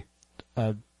he marry?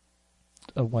 A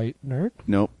white nerd?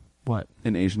 Nope. What?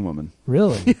 An Asian woman.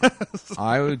 Really? Yes.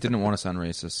 I didn't want to sound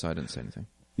racist, so I didn't say anything.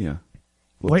 Yeah.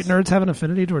 White nerds have an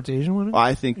affinity towards Asian women?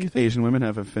 I think Asian women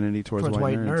have affinity towards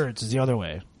white nerds. nerds is the other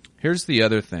way. Here's the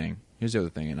other thing,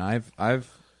 and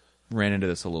I've ran into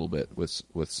this a little bit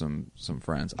with some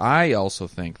friends. I also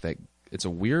think that it's a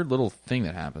weird little thing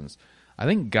that happens. I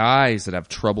think guys that have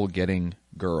trouble getting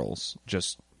girls,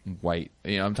 just white,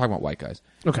 I'm talking about white guys.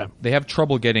 Okay. They have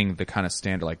trouble getting the kind of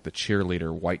standard, like the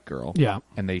cheerleader white girl. Yeah.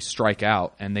 And they strike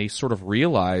out, and they sort of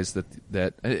realize that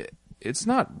it's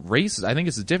not racist. I think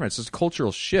it's different. It's just a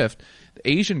cultural shift. The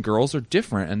Asian girls are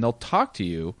different, and they'll talk to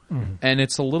you, and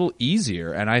it's a little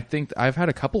easier. And I think I've had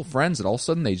a couple of friends that all of a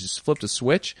sudden they just flipped a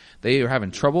switch. They are having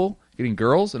trouble getting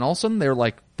girls, and all of a sudden they're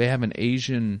like, they have an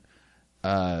Asian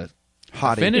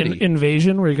affinity.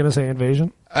 Invasion? Were you going to say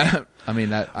invasion? I mean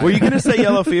that. Were you going to say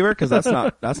yellow fever? Because that's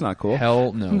not cool.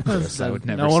 Hell no, Chris. I would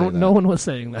never say that. No one was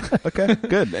saying that. Okay,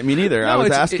 good. Me neither. I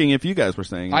was asking if you guys were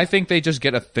saying it. I think they just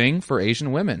get a thing for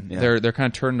Asian women. Yeah. They're kind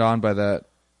of turned on by that.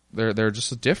 They're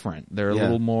just different. They're a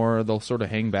little more. They'll sort of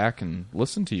hang back and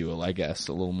listen to you. I guess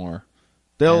a little more.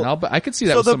 I could see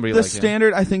that with somebody like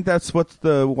standard. I think that's what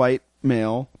the white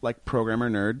male, like programmer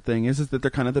nerd thing is that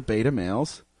they're kind of the beta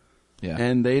males. Yeah.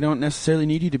 And they don't necessarily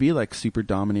need you to be like super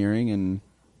domineering, and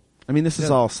I mean this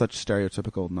is all such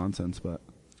stereotypical nonsense, but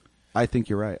I think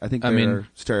you're right. I think they're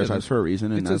stereotypes for a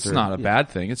reason, and it's not a bad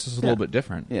thing. It's just a little bit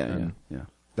different. Yeah.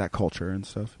 That culture and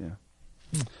stuff.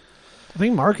 Yeah. I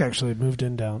think Mark actually moved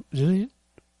in down. Did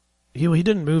he? He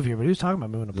didn't move here, but he was talking about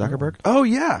moving to Zuckerberg. Oh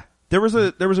yeah. There was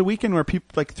a weekend where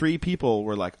like 3 people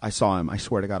were like, I saw him. I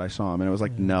swear to God, I saw him, and it was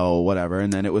like no, whatever.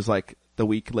 And then it was like the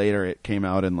week later, it came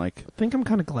out and like. I think I'm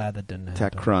kind of glad that didn't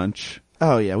happen. TechCrunch.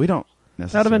 Oh yeah, we don't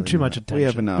necessarily. That'd have been too much attention. We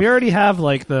have enough. We already have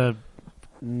like the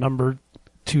number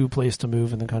 2 place to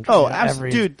move in the country. Oh,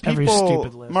 absolutely, dude. Every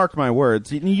stupid list. Mark my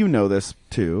words. You know this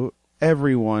too.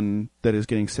 Everyone that is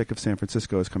getting sick of San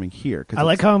Francisco is coming here. I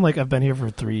like how I've been here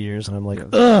for 3 years, and I'm like,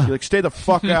 ugh. You're like, stay the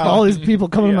fuck out. All these people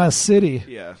coming to my city.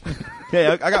 Yeah.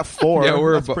 Yeah, I got 4. Yeah,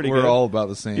 we're good. all about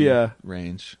the same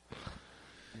range.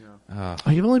 Oh,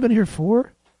 you've only been here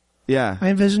 4? Yeah. I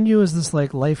envision you as this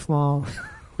like lifelong.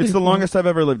 It's the longest I've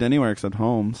ever lived anywhere except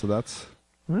home, so that's.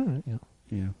 All right,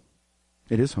 yeah.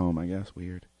 It is home, I guess.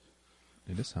 Weird.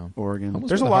 It is home. Oregon. Almost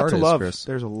There's a lot to love. Chris.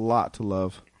 There's a lot to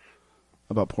love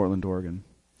about Portland, Oregon.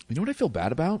 You know what I feel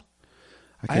bad about?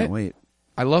 I can't wait.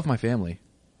 I love my family,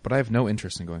 but I have no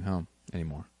interest in going home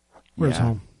anymore. Where's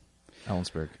home?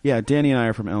 Ellensburg. Yeah, Danny and I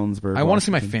are from Ellensburg. I want to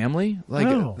see my family.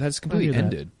 That's completely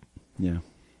ended. Yeah.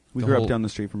 We grew up down the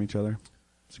street from each other.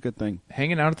 It's a good thing.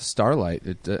 Hanging out at the Starlight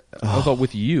I thought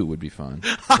with you would be fun.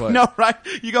 No, right?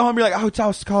 You go home, you're like,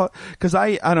 because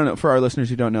I don't know, for our listeners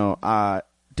who don't know,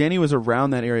 Danny was around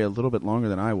that area a little bit longer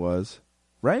than I was.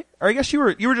 Right? Or I guess you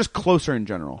were just closer in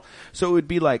general. So it would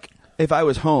be like if I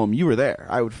was home, you were there.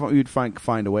 We'd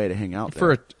find a way to hang out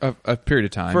there. For a period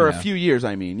of time. For a few years,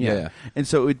 I mean. Yeah. And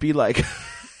so it would be like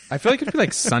I feel like it'd be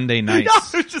like Sunday nights.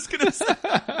 No, I was just gonna say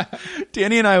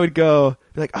Danny and I would go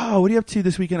be like, "Oh, what are you up to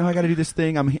this weekend? Oh, I got to do this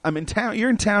thing. I'm in town. You're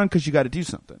in town because you got to do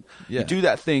something. Yeah. You do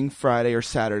that thing Friday or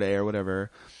Saturday or whatever."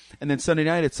 And then Sunday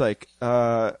night, it's like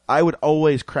I would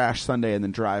always crash Sunday and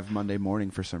then drive Monday morning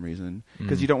for some reason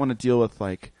because you don't want to deal with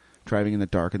like driving in the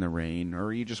dark in the rain,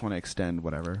 or you just want to extend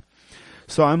whatever.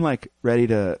 So I'm like ready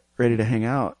to hang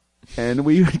out, and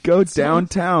we would go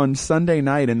downtown Sunday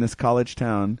night in this college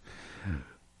town.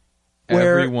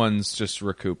 Where everyone's just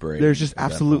recuperating. There's just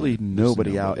absolutely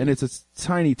nobody out, and it's a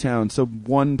tiny town. So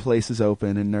one place is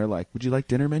open, and they're like, "Would you like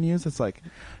dinner menus?" It's like,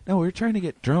 "No, we're trying to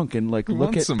get drunk and like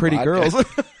look at pretty girls."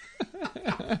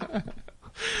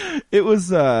 It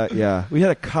was, we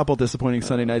had a couple disappointing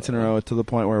Sunday nights in a row to the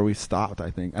point where we stopped.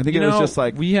 I think it was just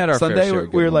like we had our Sunday. Fair share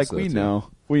We were like, we know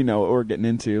what we're getting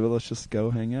into, but let's just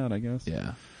go hang out, I guess.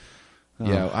 Yeah.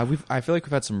 Yeah, I feel like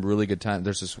we've had some really good time.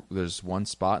 There's one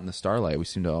spot in the Starlight we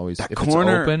seem to always if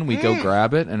corner, it's open we go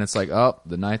grab it, and it's like, oh,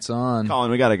 the night's on. Colin,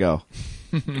 we gotta go.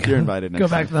 You're invited. Next go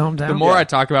back to the hometown. The more I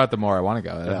talk about it, the more I want to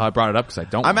go. Yeah. I brought it up because I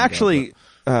don't. I'm actually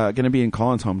going to be in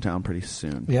Colin's hometown pretty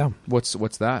soon. Yeah. What's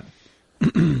that?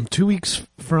 2 weeks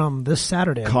from this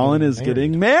Saturday. Colin is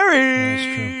getting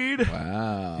married. That's true.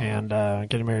 Wow. And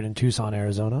getting married in Tucson,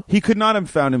 Arizona. He could not have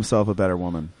found himself a better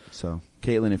woman. So,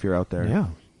 Caitlin, if you're out there,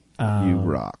 you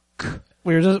rock.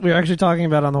 We were actually talking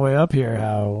about on the way up here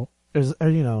how are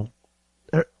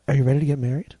you ready to get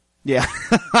married? Yeah,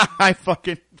 I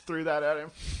fucking threw that at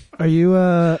him. Are you?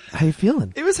 How you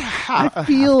feeling? It was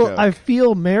I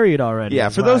feel married already. Yeah,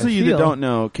 for those of you that don't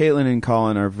know, Caitlin and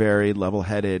Colin are very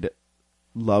level-headed,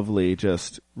 lovely,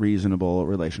 just reasonable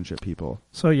relationship people.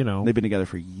 So they've been together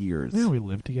for years. Yeah, we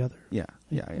lived together. Yeah.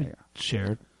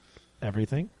 Shared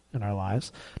everything in our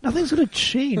lives. Nothing's going to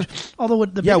change. Although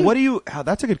what do you?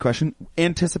 That's a good question.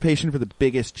 Anticipation for the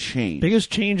biggest change. Biggest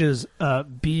change is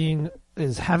having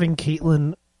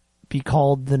Caitlin be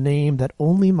called the name that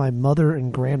only my mother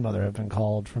and grandmother have been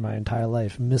called for my entire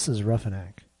life, Mrs.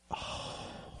 Ruffenach.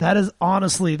 That is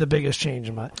honestly the biggest change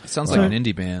in my... It sounds like an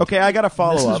indie band. Okay, I got to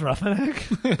follow up. Mrs.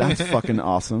 Ruffenach? That's fucking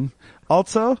awesome.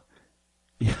 Also...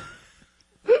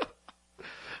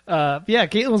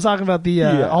 Caitlin was talking about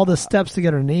all the steps to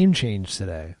get her name changed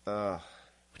today.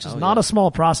 Which is not a small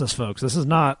process, folks. This is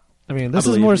not... this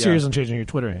is more serious than changing your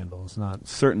Twitter handle. It's not...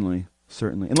 Certainly.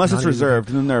 Unless it's reserved,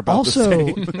 and then they're about to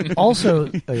say... Also,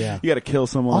 you got to kill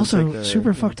someone. Also,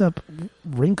 super fucked up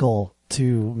wrinkle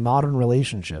to modern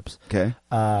relationships. Okay.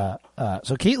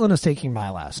 So Caitlin is taking my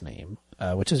last name,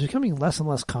 which is becoming less and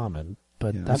less common.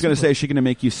 But I was going to say, is she going to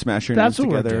make you smash your names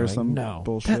together or some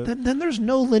bullshit? Then there's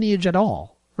no lineage at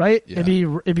all, right? Yeah.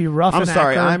 It'd be rough. I'm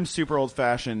sorry, I'm super old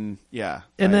fashioned. Yeah.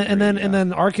 And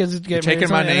then our kids get taking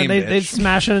my name. They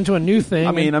smash it into a new thing.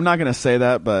 I'm not going to say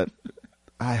that, but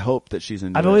I hope that she's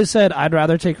into it. I've always said I'd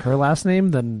rather take her last name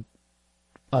than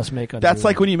us make a. That's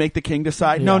like when you make the king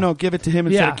decide. Yeah. No, give it to him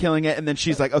instead of killing it, and then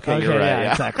she's like, okay, you're right.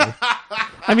 Yeah, exactly.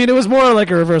 It was more like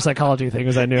a reverse psychology thing,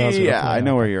 because I knew. I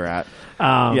know where you're at.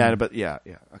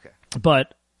 Okay.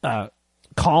 But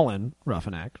Collin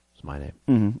Ruffenach is my name.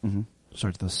 Mm-hmm.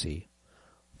 Starts with a C.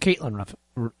 Caitlin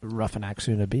Ruffenach,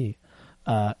 soon to be,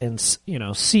 and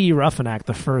C Ruffenach,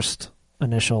 the first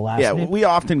initial last name. Yeah, we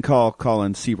often call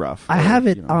Collin C Ruff. I have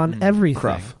it on everything.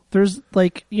 Cruff. There's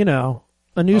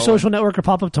a new social network will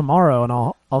pop up tomorrow, and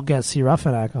I'll get C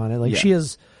Ruffenach on it. She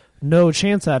has no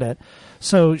chance at it.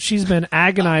 So she's been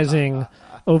agonizing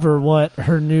over what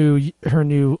her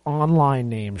new online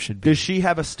name should be. Does she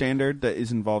have a standard that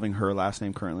is involving her last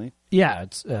name currently? Yeah,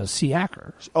 it's C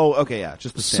Acker. Oh, okay, yeah,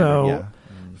 just the standard.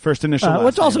 First initial last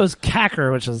which name. also is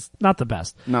Cacker, which is not the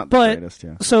best. Not the greatest,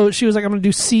 yeah. So she was like, I'm going to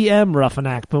do CM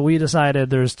Ruffenach, but we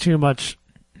decided there's too much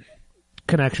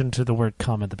connection to the word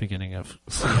 "cum" at the beginning of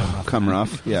CM Cum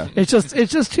Ruff, yeah. It's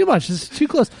just too much. It's too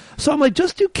close. So I'm like,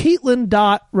 just do Caitlin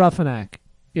Ruffenach,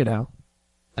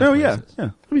 Oh, yeah.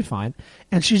 It'll be fine.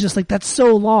 And she's just like, that's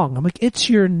so long. I'm like, it's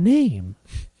your name.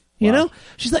 You know?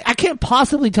 She's like, I can't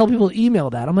possibly tell people to email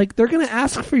that. I'm like, they're going to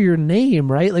ask for your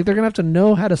name, right? Like, they're going to have to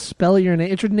know how to spell your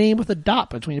name. It's your name with a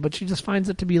dot between it, but she just finds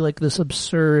it to be like this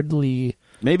absurdly...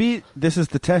 Maybe this is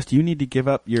the test. You need to give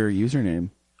up your username.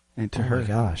 And to her, my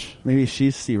gosh, maybe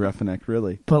she's C Ruffenach,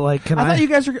 really. But like, I thought you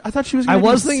guys were. I thought she was. I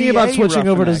was thinking about switching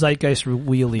over to Ruffenach. Zeitgeist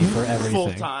Wheelie for everything.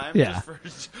 Full time. Yeah.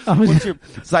 What's your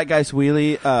Zeitgeist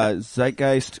Wheelie?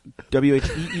 Zeitgeist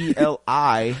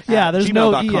WHEELI. Yeah, there's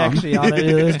no E actually on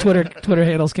it. Twitter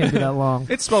handles can't be that long.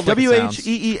 It's spelled like WHEELI _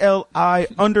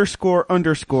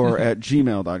 at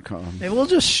gmail.com. Hey, we'll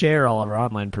just share all of our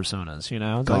online personas.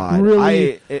 It's God, like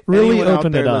really anyone opened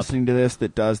out there it up. listening to this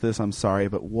that does this, I'm sorry,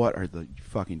 but what are the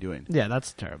fucking doing? Yeah,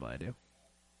 that's a terrible idea.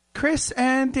 Chris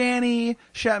and Danny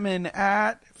Shetman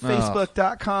at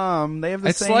Facebook.com. They have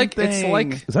the same thing. It's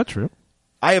like... Is that true?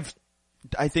 I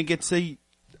think it's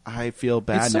I feel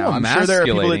bad it's now. so I'm sure there are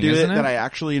people that do it isn't it that I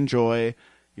actually enjoy.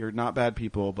 You're not bad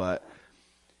people, but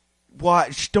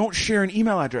don't share an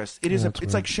email address.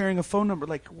 It's like sharing a phone number.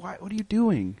 Like, what are you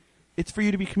doing? It's for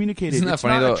you to be communicated. Isn't that it's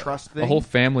funny not though? A trust thing. The whole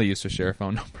family used to share a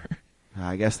phone number.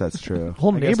 I guess that's true.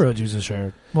 Whole neighborhood uses to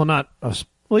share. Well, not us.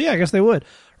 Well, yeah, I guess they would.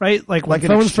 Right? Like when an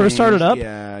phones exchange, first started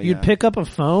up, you'd pick up a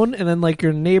phone, and then like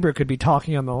your neighbor could be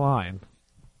talking on the line.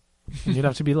 And you'd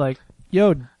have to be like,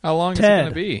 "Yo, how long Ted, is it going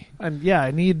to be?" And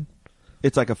I need.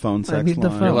 It's like a phone sex need the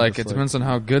line. phone. You're like, it depends on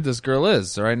how good this girl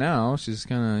is. Right now, she's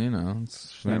gonna,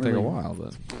 it's gonna take a while,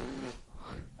 but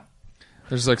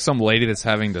there's like some lady that's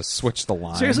having to switch the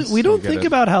lines. Seriously, we don't think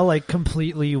about how like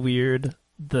completely weird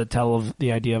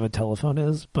the idea of a telephone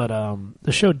is, but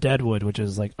the show Deadwood, which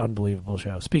is like unbelievable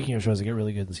show. Speaking of shows that get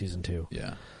really good in season 2,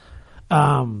 yeah.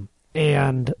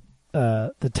 And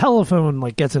the telephone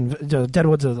like gets in.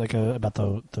 Deadwood's about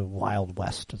the Wild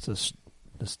West. It's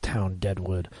this town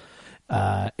Deadwood,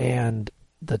 and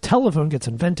the telephone gets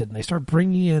invented, and they start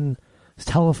bringing in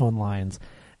telephone lines.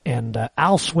 And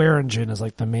Al Swearingen is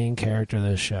like the main character of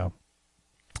this show,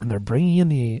 and they're bringing in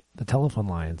the telephone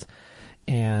lines.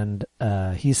 And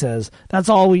he says, "That's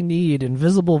all we need,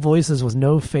 invisible voices with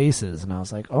no faces." And I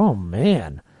was like, oh,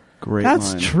 man. Great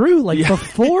That's line. true. Like,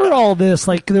 before all this,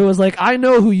 like, there was like, I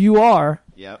know who you are.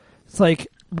 Yep. It's like,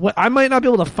 I might not be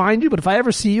able to find you, but if I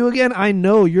ever see you again, I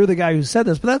know you're the guy who said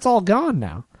this. But that's all gone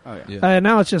now. Oh, yeah.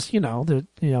 Now it's just, hey,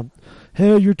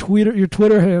 your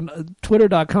Twitter.com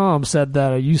said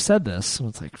that you said this. And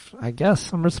it's like, I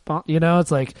guess I'm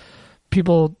it's like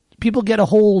people get a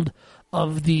hold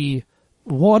of the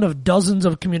one of dozens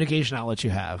of communication outlets you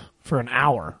have for an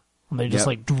hour, and they just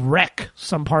like wreck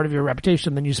some part of your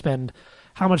reputation. Then you spend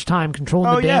how much time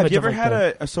controlling the damage. Have you ever of, had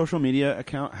a social media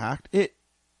account hacked? It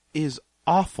is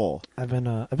awful. I've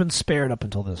been spared up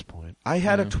until this point. I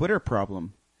had a Twitter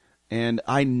problem, And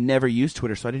I never used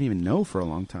Twitter, so I didn't even know for a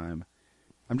long time.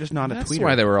 I'm just not a tweeter. That's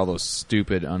why there were all those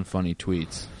stupid, unfunny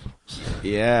tweets.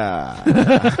 Yeah.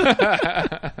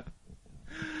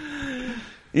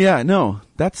 Yeah, no,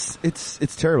 it's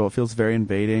terrible. It feels very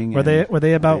invading. Were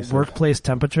they about invasive. Workplace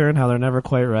temperature and how they're never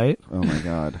quite right? Oh my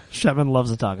god, Shetman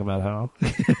loves to talk about how.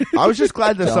 I was just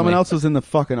glad that someone else was in the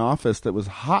fucking office that was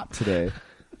hot today.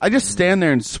 I just stand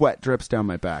there and sweat drips down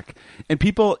my back. And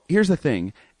people, here's the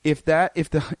thing: if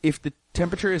the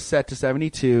temperature is set to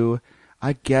 72,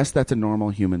 I guess that's a normal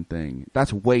human thing.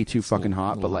 That's way too fucking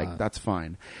hot, but like that's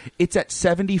fine. It's at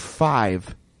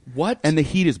 75. What? And the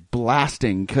heat is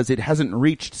blasting because it hasn't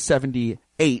reached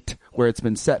 78 where it's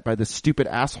been set by this stupid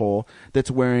asshole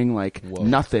that's wearing like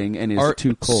nothing and is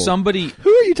too cold. Who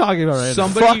are you talking about right now?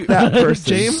 Fuck that person.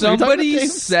 James? Somebody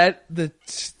set the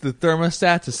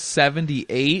thermostat to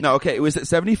 78? No, okay, it was at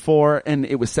 74 and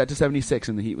it was set to 76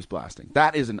 and the heat was blasting.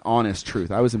 That is an honest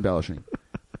truth. I was embellishing.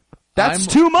 That's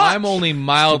too much! I'm only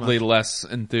mildly less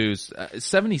enthused.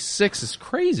 76 is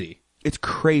crazy. It's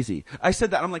crazy. I said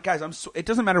that. I'm like, guys, it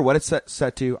doesn't matter what it's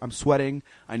set to. I'm sweating.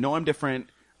 I know I'm different.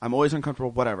 I'm always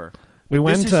uncomfortable. Whatever.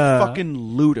 This is fucking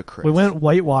ludicrous. We went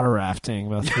whitewater rafting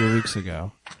about 3 weeks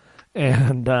ago.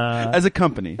 And as a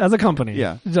company.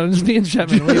 Yeah. Just me and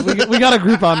Shetman. We got a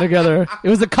Groupon together. It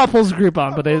was a couples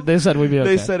Groupon, but they said we'd be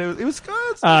okay. They said it was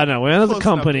good. No, we went as a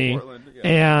company.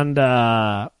 And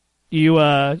you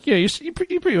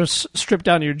pretty much strip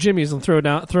down your jimmies and throw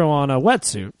on a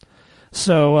wetsuit.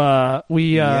 So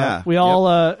we all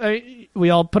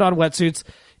put on wetsuits,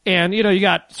 and you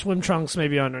got swim trunks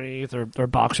maybe underneath, or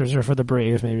boxers, or for the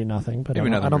brave maybe nothing. But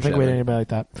I don't think we had anybody like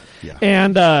that. Yeah.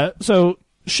 And so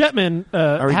Shetman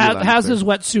has his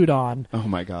wetsuit on. Oh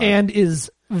my god! And is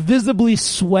visibly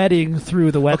sweating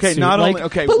through the wetsuit.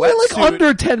 Okay, but we're like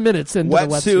under 10 minutes into the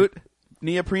wetsuit.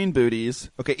 Neoprene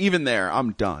booties. Okay, even there,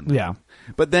 I'm done. Yeah.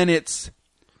 But then it's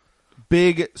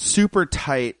big, super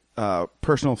tight.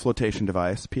 Personal flotation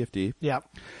device, PFD. Yeah.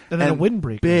 And then a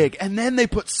windbreaker. Big. And then they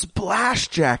put splash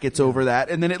jackets over that.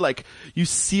 And then you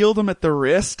seal them at the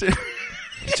wrist.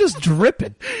 It's just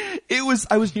dripping. I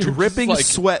was dripping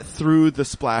sweat through the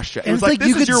splash jacket. It was like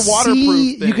this is your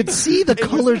waterproof thing. You could see the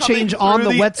color change on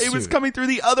the wetsuit. It was coming through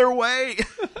the other way.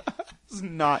 It's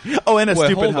not. Oh, and a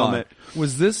stupid helmet.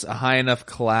 Was this a high enough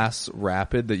class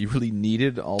rapid that you really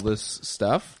needed all this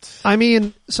stuff? I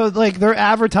mean, so their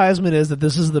advertisement is that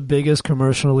this is the biggest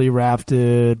commercially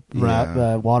rafted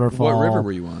waterfall. What river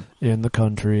were you on? In the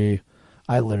country.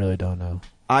 I literally don't know.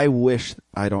 I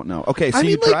don't know. Okay, so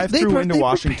you drive through into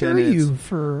Washington. They prepare you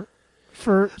for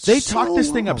they talked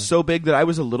this thing up so big that I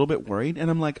was a little bit worried, and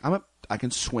I'm like, I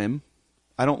can swim.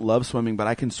 I don't love swimming, but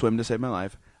I can swim to save my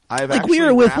life. We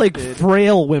were with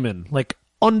frail women,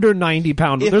 under 90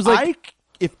 pounds.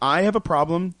 If I have a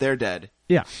problem, they're dead.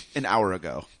 Yeah. An hour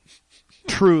ago.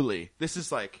 Truly. This is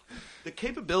the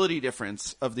capability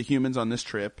difference of the humans on this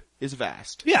trip is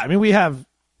vast. Yeah, I mean, we have,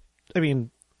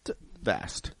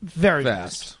 vast. Very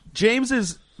vast. James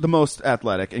is the most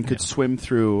athletic and could swim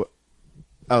through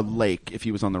a lake if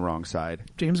he was on the wrong side.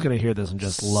 James is going to hear this and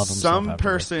just love himself. Some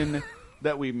person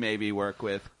that we maybe work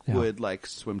with would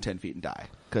swim 10 feet and die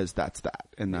because that's that.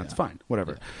 And that's fine.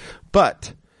 Whatever.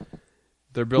 But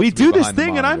we do this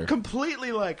thing and I'm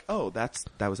completely that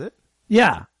was it?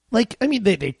 Yeah.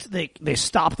 They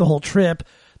stop the whole trip.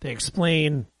 They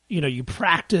explain, you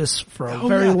practice for a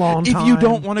very long time. If you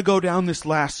don't want to go down this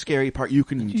last scary part, you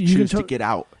can choose to get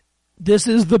out. This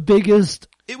is the biggest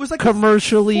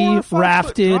commercially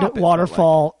rafted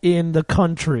waterfall in the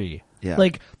country. Yeah.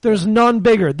 There's none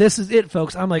bigger. This is it,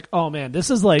 folks. I'm oh man, this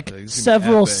is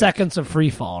several seconds of free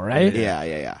fall, right?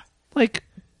 Yeah.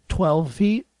 12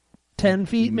 feet, 10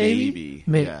 feet, maybe.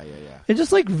 Yeah. It's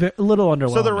just a little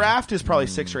underwhelming. So the raft is probably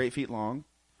 6 or 8 feet long.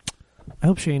 I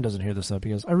hope Shane doesn't hear this up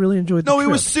because I really enjoyed the trip. It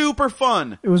was super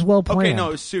fun. It was well planned. Okay, no,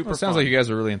 it was super fun. It sounds like you guys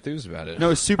are really enthused about it. No, it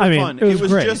was super fun. It was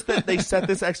great. Just that they set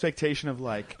this expectation of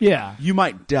you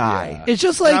might die. Yeah. It's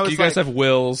just you guys have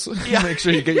wills. Yeah. Make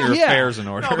sure you get your affairs in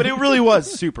order. No, but it really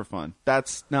was super fun.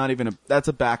 That's not even that's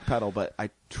a back pedal, but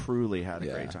I truly had a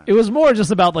great time. It was more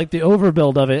just about the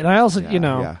overbuild of it. And I also,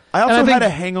 I also had a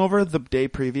hangover the day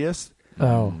previous.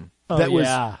 That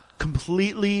was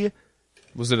completely.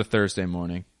 Was it a Thursday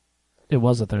morning? It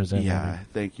was a Thursday morning. Yeah,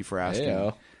 thank you for asking.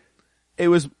 Yeah. It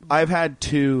was. I've had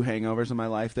 2 hangovers in my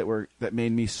life that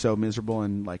made me so miserable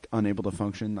and unable to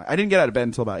function. I didn't get out of bed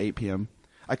until about 8 p.m.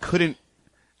 I couldn't.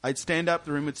 I'd stand up,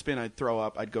 the room would spin, I'd throw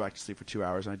up, I'd go back to sleep for 2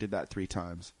 hours, and I did that 3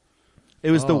 times.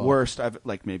 It was the worst I've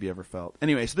maybe ever felt.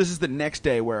 Anyway, so this is the next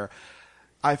day where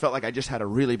I felt like I just had a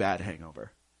really bad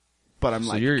hangover. But I'm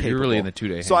you're really in the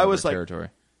 2-day hangover territory.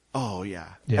 Oh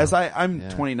yeah. Yeah. As I'm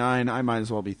 29, I might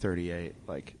as well be 38.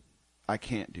 Like, I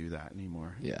can't do that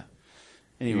anymore. Yeah.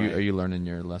 Anyway, Are you learning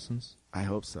your lessons? I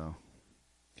hope so.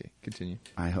 Okay, continue.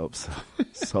 I hope so.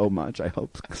 So much. I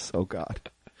hope so, God.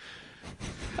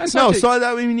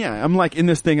 I'm like in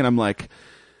this thing and I'm like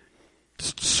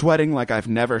sweating like I've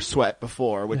never sweat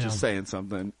before, which is saying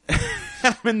something.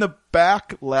 I'm in the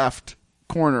back left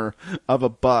corner of a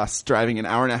bus driving an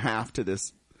hour and a half to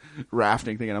this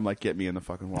rafting thing, and I'm like, get me in the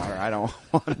fucking water. I don't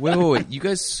want to. Wait. You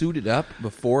guys suited up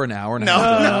before an hour and a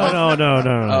half? No.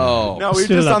 Oh. No, we were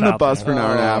just on the bus for an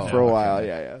hour and a half for a while.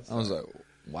 Yeah. I was like,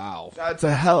 wow. That's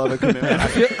a hell of a commitment.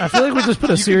 I feel like we just put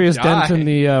a serious dent in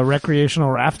the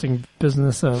recreational rafting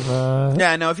business of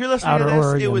yeah, no, if you're listening to this,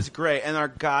 Oregon. it was great. And our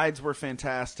guides were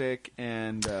fantastic.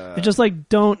 And it's just like,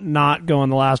 don't not go on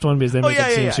the last one because they make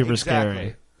it seem super exactly.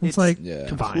 scary. It's like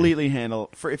completely handle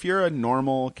for if you're a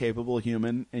normal, capable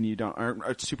human and you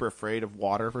aren't super afraid of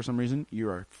water for some reason, you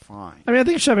are fine. I mean, I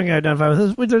think Shep can identify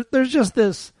with this. There's just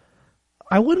this.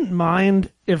 I wouldn't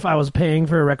mind if I was paying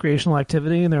for a recreational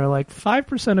activity and there were like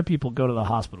 5% of people go to the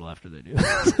hospital after they do.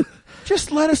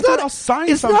 Just let us know. I'll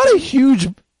sign it's something. not a huge.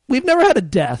 We've never had a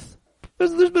death.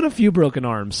 There's been a few broken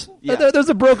arms. Yeah. There's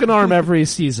a broken arm every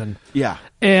season. Yeah.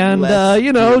 And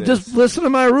just listen to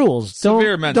my rules.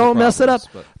 Don't mess it up.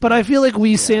 But I feel like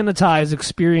we sanitize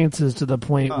experiences to the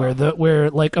point where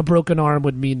like a broken arm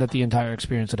would mean that the entire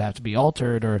experience would have to be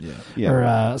altered or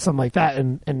something like that.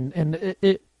 And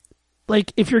it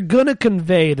like if you're gonna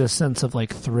convey the sense of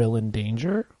like thrill and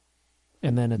danger,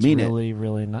 and then it's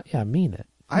really not. Yeah, mean it.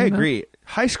 I agree.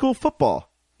 High school football.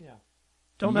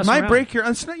 Don't mess you might around. break your.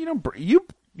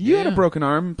 You had a broken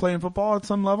arm playing football at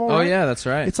some level. Oh right? Yeah, that's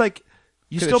right. It's like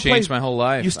you Could still have changed played, my whole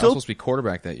life. You I still was supposed to be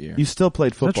quarterback that year. You still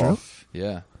played football.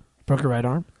 Yeah. Broke your right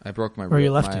arm. I broke my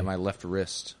my left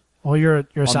wrist. Oh, you're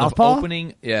a southpaw.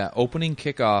 Opening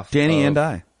kickoff. Danny and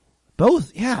I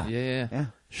both. Yeah. Yeah.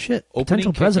 Shit. Opening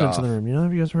Potential presidents kickoff. in the room. You know?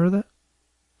 Have you guys heard that?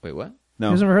 Wait, what? No.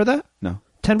 You guys ever heard that? No.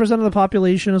 10% of the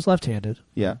population is left-handed.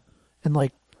 Yeah. And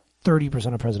like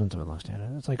 30% of presidents have been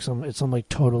left-handed. It's some like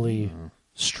totally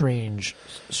strange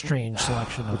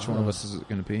selection. Which one of us is it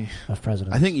going to be? Of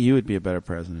presidents. I think you would be a better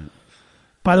president.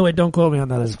 By the way, don't quote me on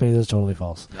that. It's totally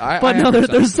false.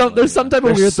 There's some type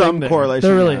of weird some thing correlation.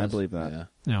 There really I is. believe that.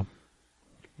 Yeah.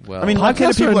 Well, I mean,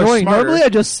 podcasts are annoying. Normally, I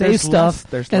just say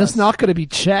stuff, and it's not going to be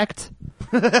checked.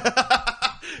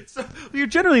 So, you're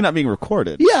generally not being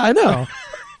recorded. Yeah, I know.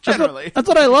 Generally. That's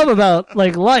what I love about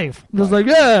like life. Just like,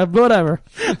 yeah, whatever.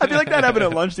 I feel like that happened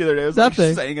at lunch the other day. I was like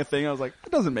Nothing. saying a thing. I was like,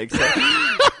 that doesn't make sense.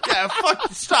 Yeah,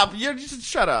 fuck, stop. You just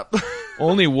shut up.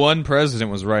 only one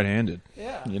president was right-handed.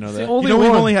 Yeah. You know that? We've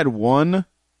only had one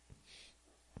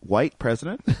white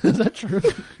president? Is that true?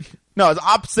 No, it's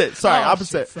opposite. Sorry,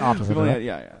 opposite. It's opposite. We've only had,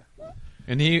 yeah.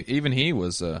 And he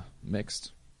was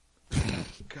mixed.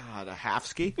 God, a half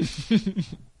ski?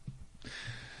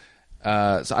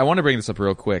 So I want to bring this up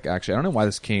real quick, actually. I don't know why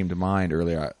this came to mind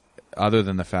earlier, other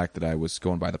than the fact that I was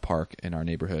going by the park in our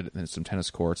neighborhood and there's some tennis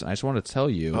courts, and I just wanted to tell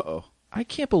you, I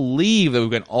can't believe that we've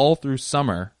been all through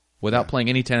summer without playing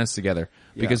any tennis together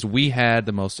because we had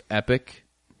the most epic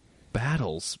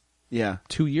battles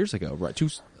 2 years ago, right?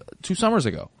 Two summers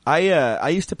ago. I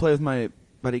used to play with my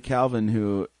buddy Calvin,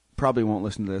 who probably won't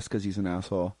listen to this because he's an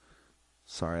asshole.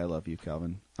 Sorry, I love you,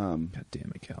 Calvin. God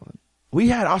damn it, Calvin. We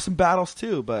had awesome battles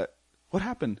too, but what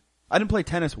happened? I didn't play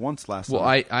tennis once last summer.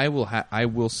 Well, I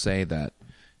will say that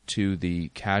to the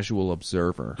casual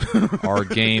observer, our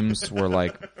games were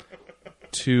like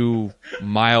two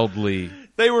mildly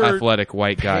athletic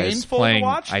white guys playing,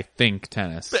 I think,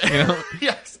 tennis. You know?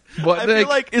 Yes. But I feel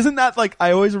like, isn't that like,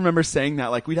 I always remember saying that,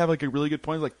 like, we'd have like a really good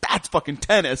point, like, that's fucking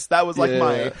tennis. That was like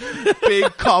my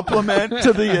big compliment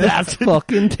to the... That's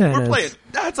fucking tennis. We're playing,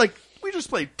 that's like, we just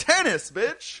played tennis,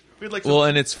 bitch. We had like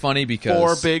and it's funny because...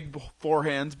 Four big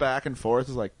forehands back and forth.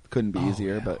 It was like, couldn't be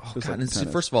easier, but it was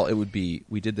like first of all,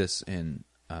 we did this in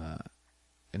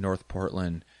North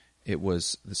Portland. It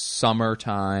was the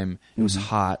summertime. It was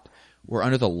hot. We're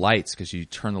under the lights because you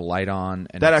turn the light on,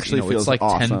 and that actually feels it's like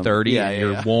awesome. 10:30, and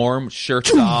you're warm,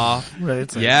 shirts off,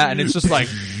 right? And it's just like,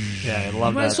 I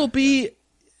love that. Might as well be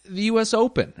the U.S.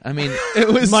 Open. I mean,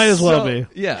 it was might as well be.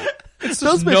 Yeah, it's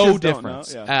Those no bitches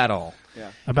difference at all. Yeah.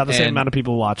 About the same amount of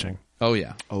people watching. Oh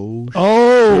yeah.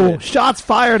 Oh, shots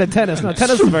fired at tennis. No,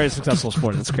 tennis is a very successful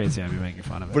sport. It's crazy. I'd be making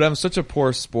fun of it. But I'm such a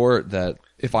poor sport that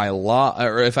if I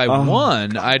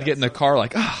won, I'd get in the car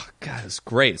like, oh god, it's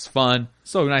great, it's fun,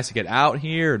 so nice to get out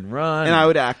here and run. And I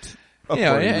would act.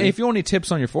 If you want any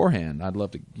tips on your forehand, I'd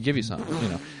love to give you some. You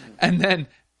know, and then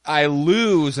I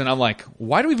lose, and I'm like,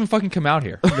 why do we even fucking come out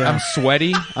here? I'm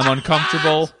sweaty, I'm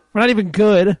uncomfortable. We're not even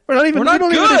good. We're not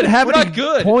good. We're not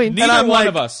good. Points. Neither one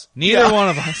of us. Neither one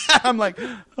of us. I'm like,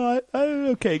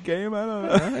 okay, game. I don't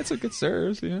know. That's a good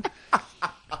serve. Yeah.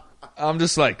 I'm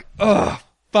just like, oh,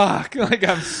 fuck. Like,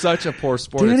 I'm such a poor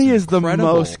sport. Danny it's is the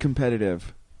most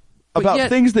competitive about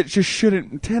things that just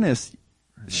shouldn't. Tennis,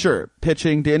 sure.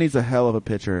 Pitching, Danny's a hell of a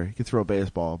pitcher. He can throw a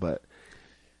baseball, but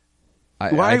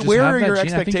where are your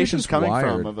expectations coming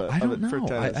from? I don't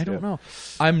know. I don't know.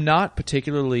 I'm not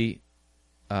particularly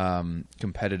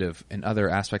competitive in other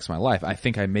aspects of my life. I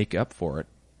think I make up for it.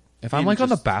 If I'm like on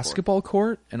the basketball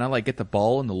court and I like get the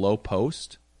ball in the low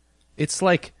post, it's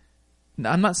like,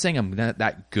 I'm not saying I'm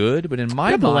that good, but in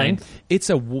my mind, it's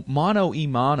a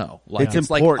mano-a-mano. Like, it's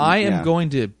like I am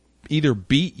going to either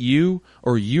beat you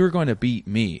or you're going to beat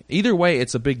me. Either way,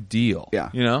 it's a big deal. Yeah,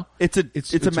 you know, it's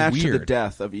a match to the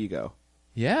death of ego.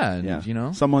 Yeah, and you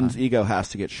know, someone's ego has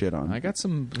to get shit on. I got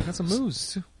some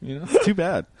moves. You know, it's too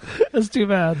bad. That's too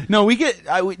bad. No,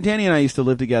 Danny and I used to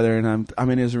live together, and I'm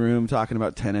in his room talking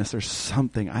about tennis or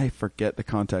something. I forget the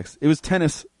context. It was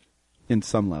tennis in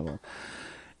some level.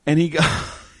 And he goes,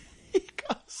 I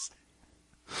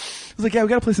was like, yeah, we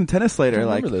got to play some tennis later.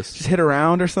 Like, just hit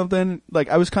around or something. Like,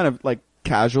 I was kind of like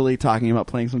casually talking about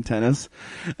playing some tennis.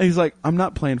 And he's like, I'm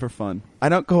not playing for fun. I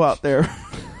don't go out there.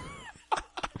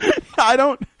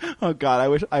 Oh God,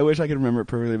 I wish I could remember it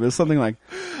perfectly, but it's something like,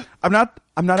 I'm not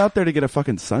out there to get a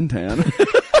fucking suntan.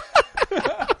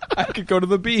 I could go to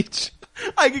the beach.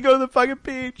 I could go to the fucking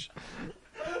beach.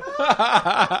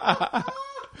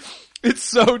 It's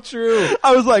so true.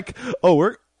 I was like,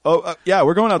 we're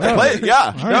going out to play.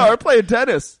 Yeah. Right. No, we're playing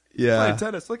tennis. Yeah. Playing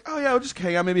tennis. Like, oh yeah, we'll just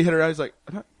hang out, maybe hit around. He's like,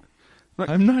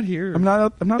 I'm not here. I'm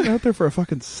not out there for a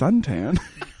fucking suntan.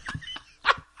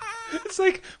 It's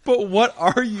like, but what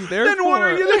are you there for? Then what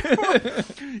are you there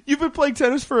for? You've been playing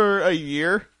tennis for a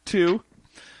year, 2.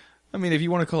 I mean, if you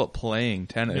want to call it playing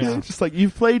tennis. Yeah. Just like,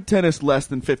 you've played tennis less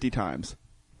than 50 times.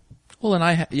 Well,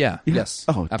 and yes.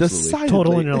 Oh, absolutely. Decidedly.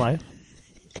 Total in your life?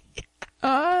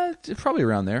 Probably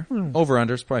around there. Over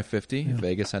under is probably 50. If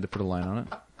Vegas had to put a line on it,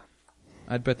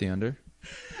 I'd bet the under.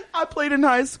 I played in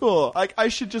high school. Like, I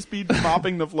should just be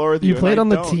mopping the floor with you. You played on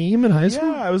the team in high school?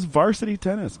 Yeah, I was varsity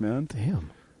tennis, man.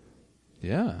 Damn.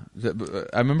 Yeah.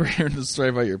 I remember hearing the story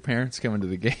about your parents coming to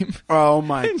the game. Oh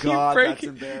my God, that's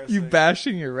embarrassing. You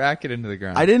bashing your racket into the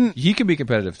ground. I didn't. He can be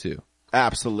competitive too.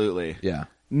 Absolutely. Yeah.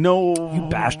 No. You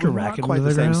bashed a racket into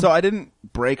the ground? So I didn't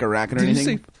break a racket or anything.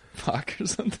 Did you say fuck or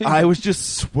something? I was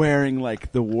just swearing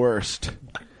like the worst.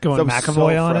 Going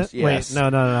McAvoy on it? Yes.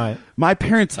 Wait, no. My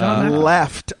parents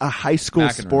left a high school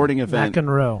sporting event.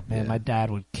 McEnroe. Man, my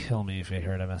dad would kill me if he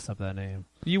heard I messed up that name.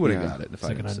 You would have got it if it's I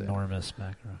like didn't an enormous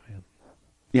McEnroe fan.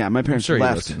 Yeah, my parents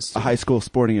left a high school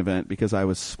sporting event because I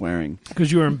was swearing.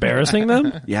 Because you were embarrassing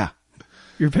them? Yeah.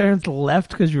 Your parents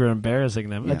left because you were embarrassing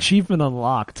them. Yeah. Achievement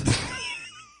unlocked.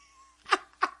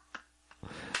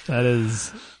 That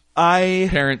is... I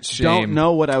Parent shame don't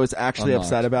know what I was actually unlocked.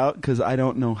 upset about because I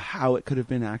don't know how it could have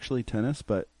been actually tennis,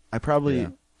 but I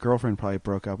girlfriend probably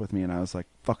broke up with me and I was like,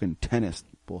 fucking tennis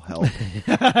will help.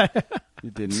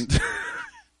 It didn't.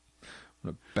 I'm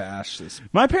going to bash this.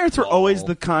 My parents were always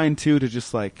the kind too to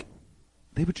just like,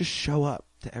 they would just show up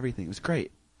to everything. It was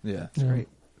great. Yeah. It's great.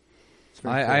 It's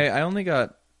I only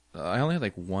had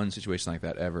like one situation like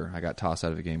that ever. I got tossed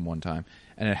out of a game one time,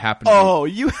 and it happened. Oh,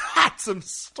 you had some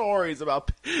stories about.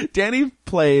 Danny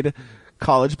played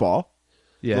college ball,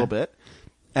 a little bit,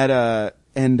 and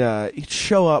he'd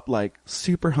show up like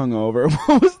super hungover.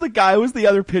 What was the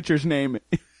other pitcher's name?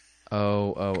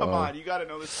 Come on, you got to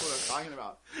know this is what I'm talking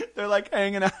about. They're like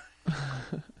hanging out.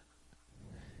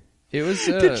 It was.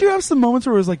 Did you have some moments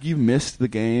where it was like you missed the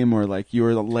game, or like you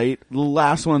were the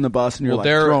last one on the bus, and you're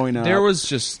throwing up? There was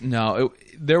just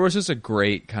there was just a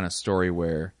great kind of story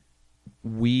where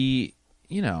we,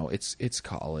 it's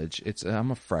college.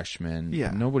 I'm a freshman.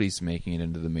 Yeah. Nobody's making it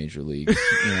into the major leagues.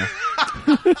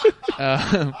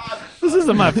 This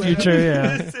isn't my future.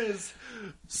 Yeah. This is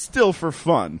still for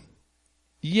fun.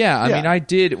 Yeah, I mean, I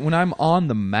did when I'm on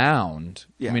the mound.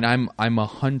 Yeah. I mean, I'm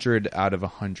 100 out of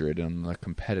 100 on the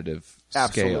competitive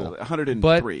Absolutely. scale. 103.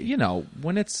 But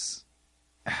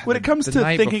when it comes to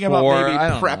thinking about maybe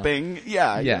prepping,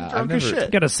 I've never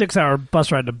shit. Got a 6-hour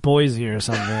bus ride to Boise or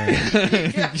something.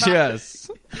 Yes.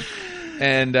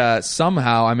 And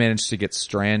somehow I managed to get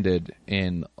stranded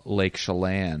in Lake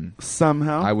Chelan.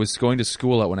 Somehow? I was going to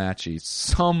school at Wenatchee.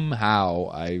 Somehow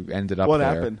I ended up there. What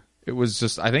happened? It was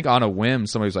just, I think on a whim,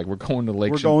 somebody was like, we're going to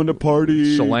Lake going to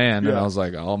party. Chelan. And I was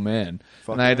like, oh man.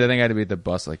 And I think I had to be at the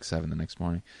bus like 7 the next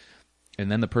morning.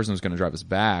 And then the person who was going to drive us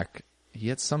back, he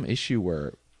had some issue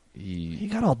where he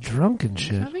got all drunk and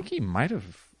shit. I think he might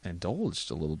have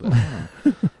indulged a little bit. I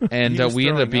don't know. And we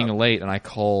ended up being late, and I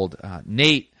called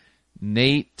Nate.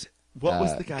 What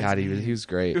was the guy's name? He was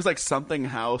great. It was like something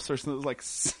house or something. It was like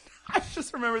I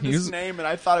just remember this name, and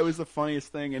I thought it was the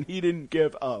funniest thing, and he didn't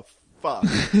give a fuck.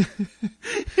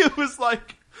 It was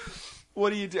like,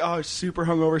 what do you do? Oh, I was super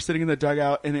hungover, sitting in the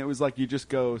dugout, and it was like you just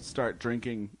go start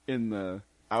drinking in the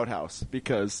outhouse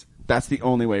because that's the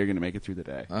only way you're going to make it through the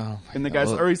day. Oh and the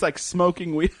guy's, or he's like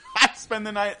smoking weed. I spend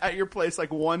the night at your place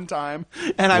like one time,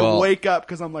 and I wake up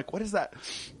because I'm like, what is that?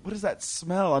 What is that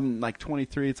smell? I'm like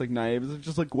 23. It's like naive. It's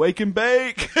just like wake and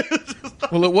bake.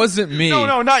 Well, it wasn't me.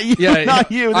 No, not you. Yeah,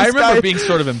 not you. This I remember guy, being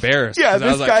sort of embarrassed. Yeah,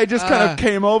 this guy just kind of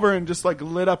came. came over and just like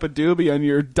lit up a doobie on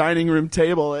your dining room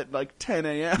table at like 10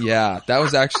 a.m. Yeah, that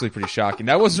was actually pretty shocking.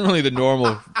 That wasn't really the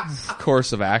normal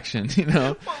course of action, you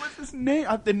know? What was his name?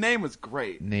 The name was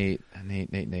great. Nate.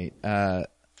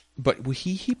 But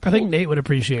he I think Nate would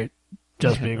appreciate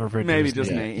just being referred to. Maybe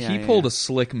just Nate. Yeah, he pulled a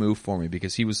slick move for me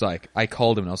because he was like, I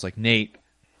called him and I was like, Nate,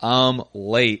 I'm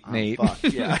late, Nate. Fuck,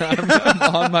 yeah.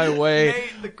 I'm on my way,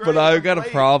 Nate, but I've got a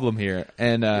problem here.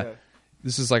 And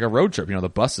this is like a road trip. You know, the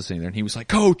bus is sitting there, and he was like,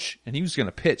 Coach, and he was going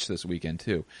to pitch this weekend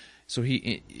too. So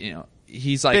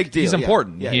he's like, big deal, he's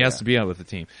important. Yeah, he has to be on with the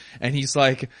team, and he's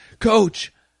like,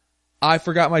 Coach, I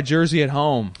forgot my jersey at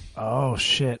home. Oh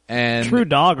shit! And true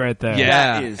dog right there.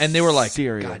 Yeah, That is and they were like,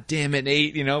 serious. God damn it,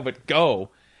 Nate, you know, but go.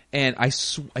 And I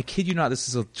kid you not, this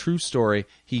is a true story.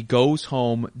 He goes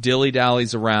home,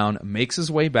 dilly-dallies around, makes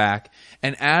his way back,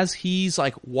 and as he's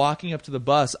like walking up to the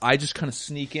bus, I just kind of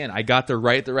sneak in. I got there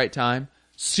right at the right time.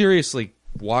 Seriously,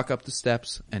 walk up the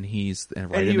steps, and he's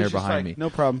right in there behind me. No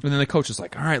problem. And then the coach is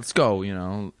like, all right, let's go, you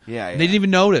know. Yeah. And they didn't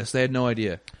even notice. They had no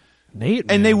idea. Nate,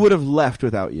 And they would have left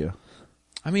without you.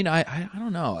 I mean, I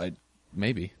don't know.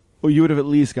 Maybe. Or you would have at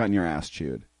least gotten your ass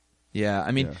chewed. Yeah,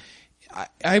 I mean...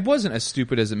 I wasn't as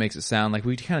stupid as it makes it sound. Like,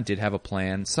 we kind of did have a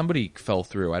plan. Somebody fell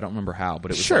through. I don't remember how,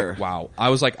 but it was like, wow. I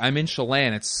was like, I'm in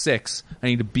Chelan. It's 6. I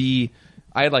need to be...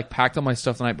 I had, like, packed all my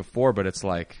stuff the night before, but it's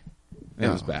like... It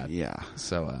was bad. Yeah.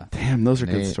 So, damn, those are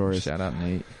Nate, good stories. Shout out,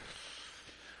 Nate.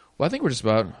 Well, I think we're just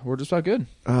about good.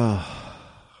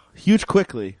 Huge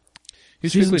Quickly.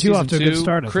 Season 2 off to a good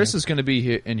start, I Chris think. is going to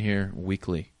be in here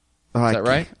weekly. Is that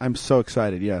right? I'm so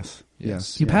excited. Yes.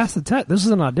 Yes. You passed the test. This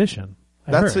is an audition.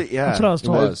 That's what I was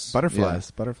told.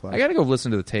 Butterflies. I got to go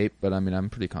listen to the tape, but I mean, I'm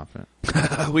pretty confident.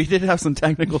 We did have some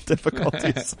technical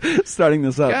difficulties starting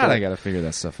this up. God, I got to figure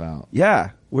that stuff out. Yeah,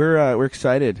 we're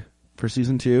excited for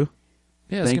season 2.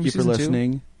 Yeah, thank you for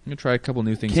listening. I'm gonna try a couple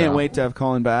new things. Can't out. wait to have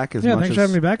Collin back as Yeah, much thanks for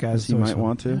having me back, guys. as you might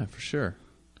want to. Yeah, for sure.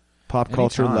 Pop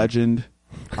culture Anytime. legend,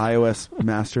 iOS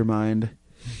mastermind.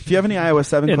 If you have any iOS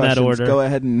 7 In that questions, order. go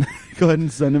ahead and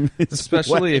send them.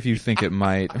 Especially if you think it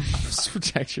might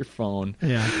protect your phone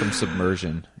from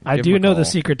submersion. I Give do them a know the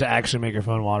call. secret to actually make your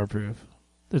phone waterproof.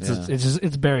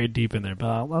 It's buried deep in there, but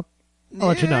I'll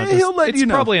let you know. He'll let It's you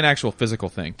know. probably an actual physical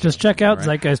thing. Just check out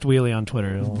Right. Zeitgeist Wheelie on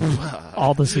Twitter.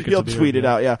 All the secrets. He'll will be tweet it revealed.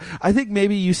 out. Yeah, I think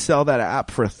maybe you sell that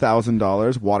app for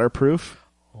 $1,000, waterproof.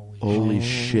 Holy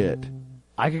shit!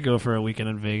 I could go for a weekend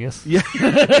in Vegas. Yeah.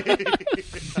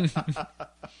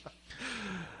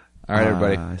 All right,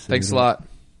 everybody. I see Thanks a that. lot.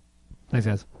 Thanks,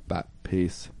 guys. Bye.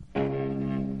 Peace.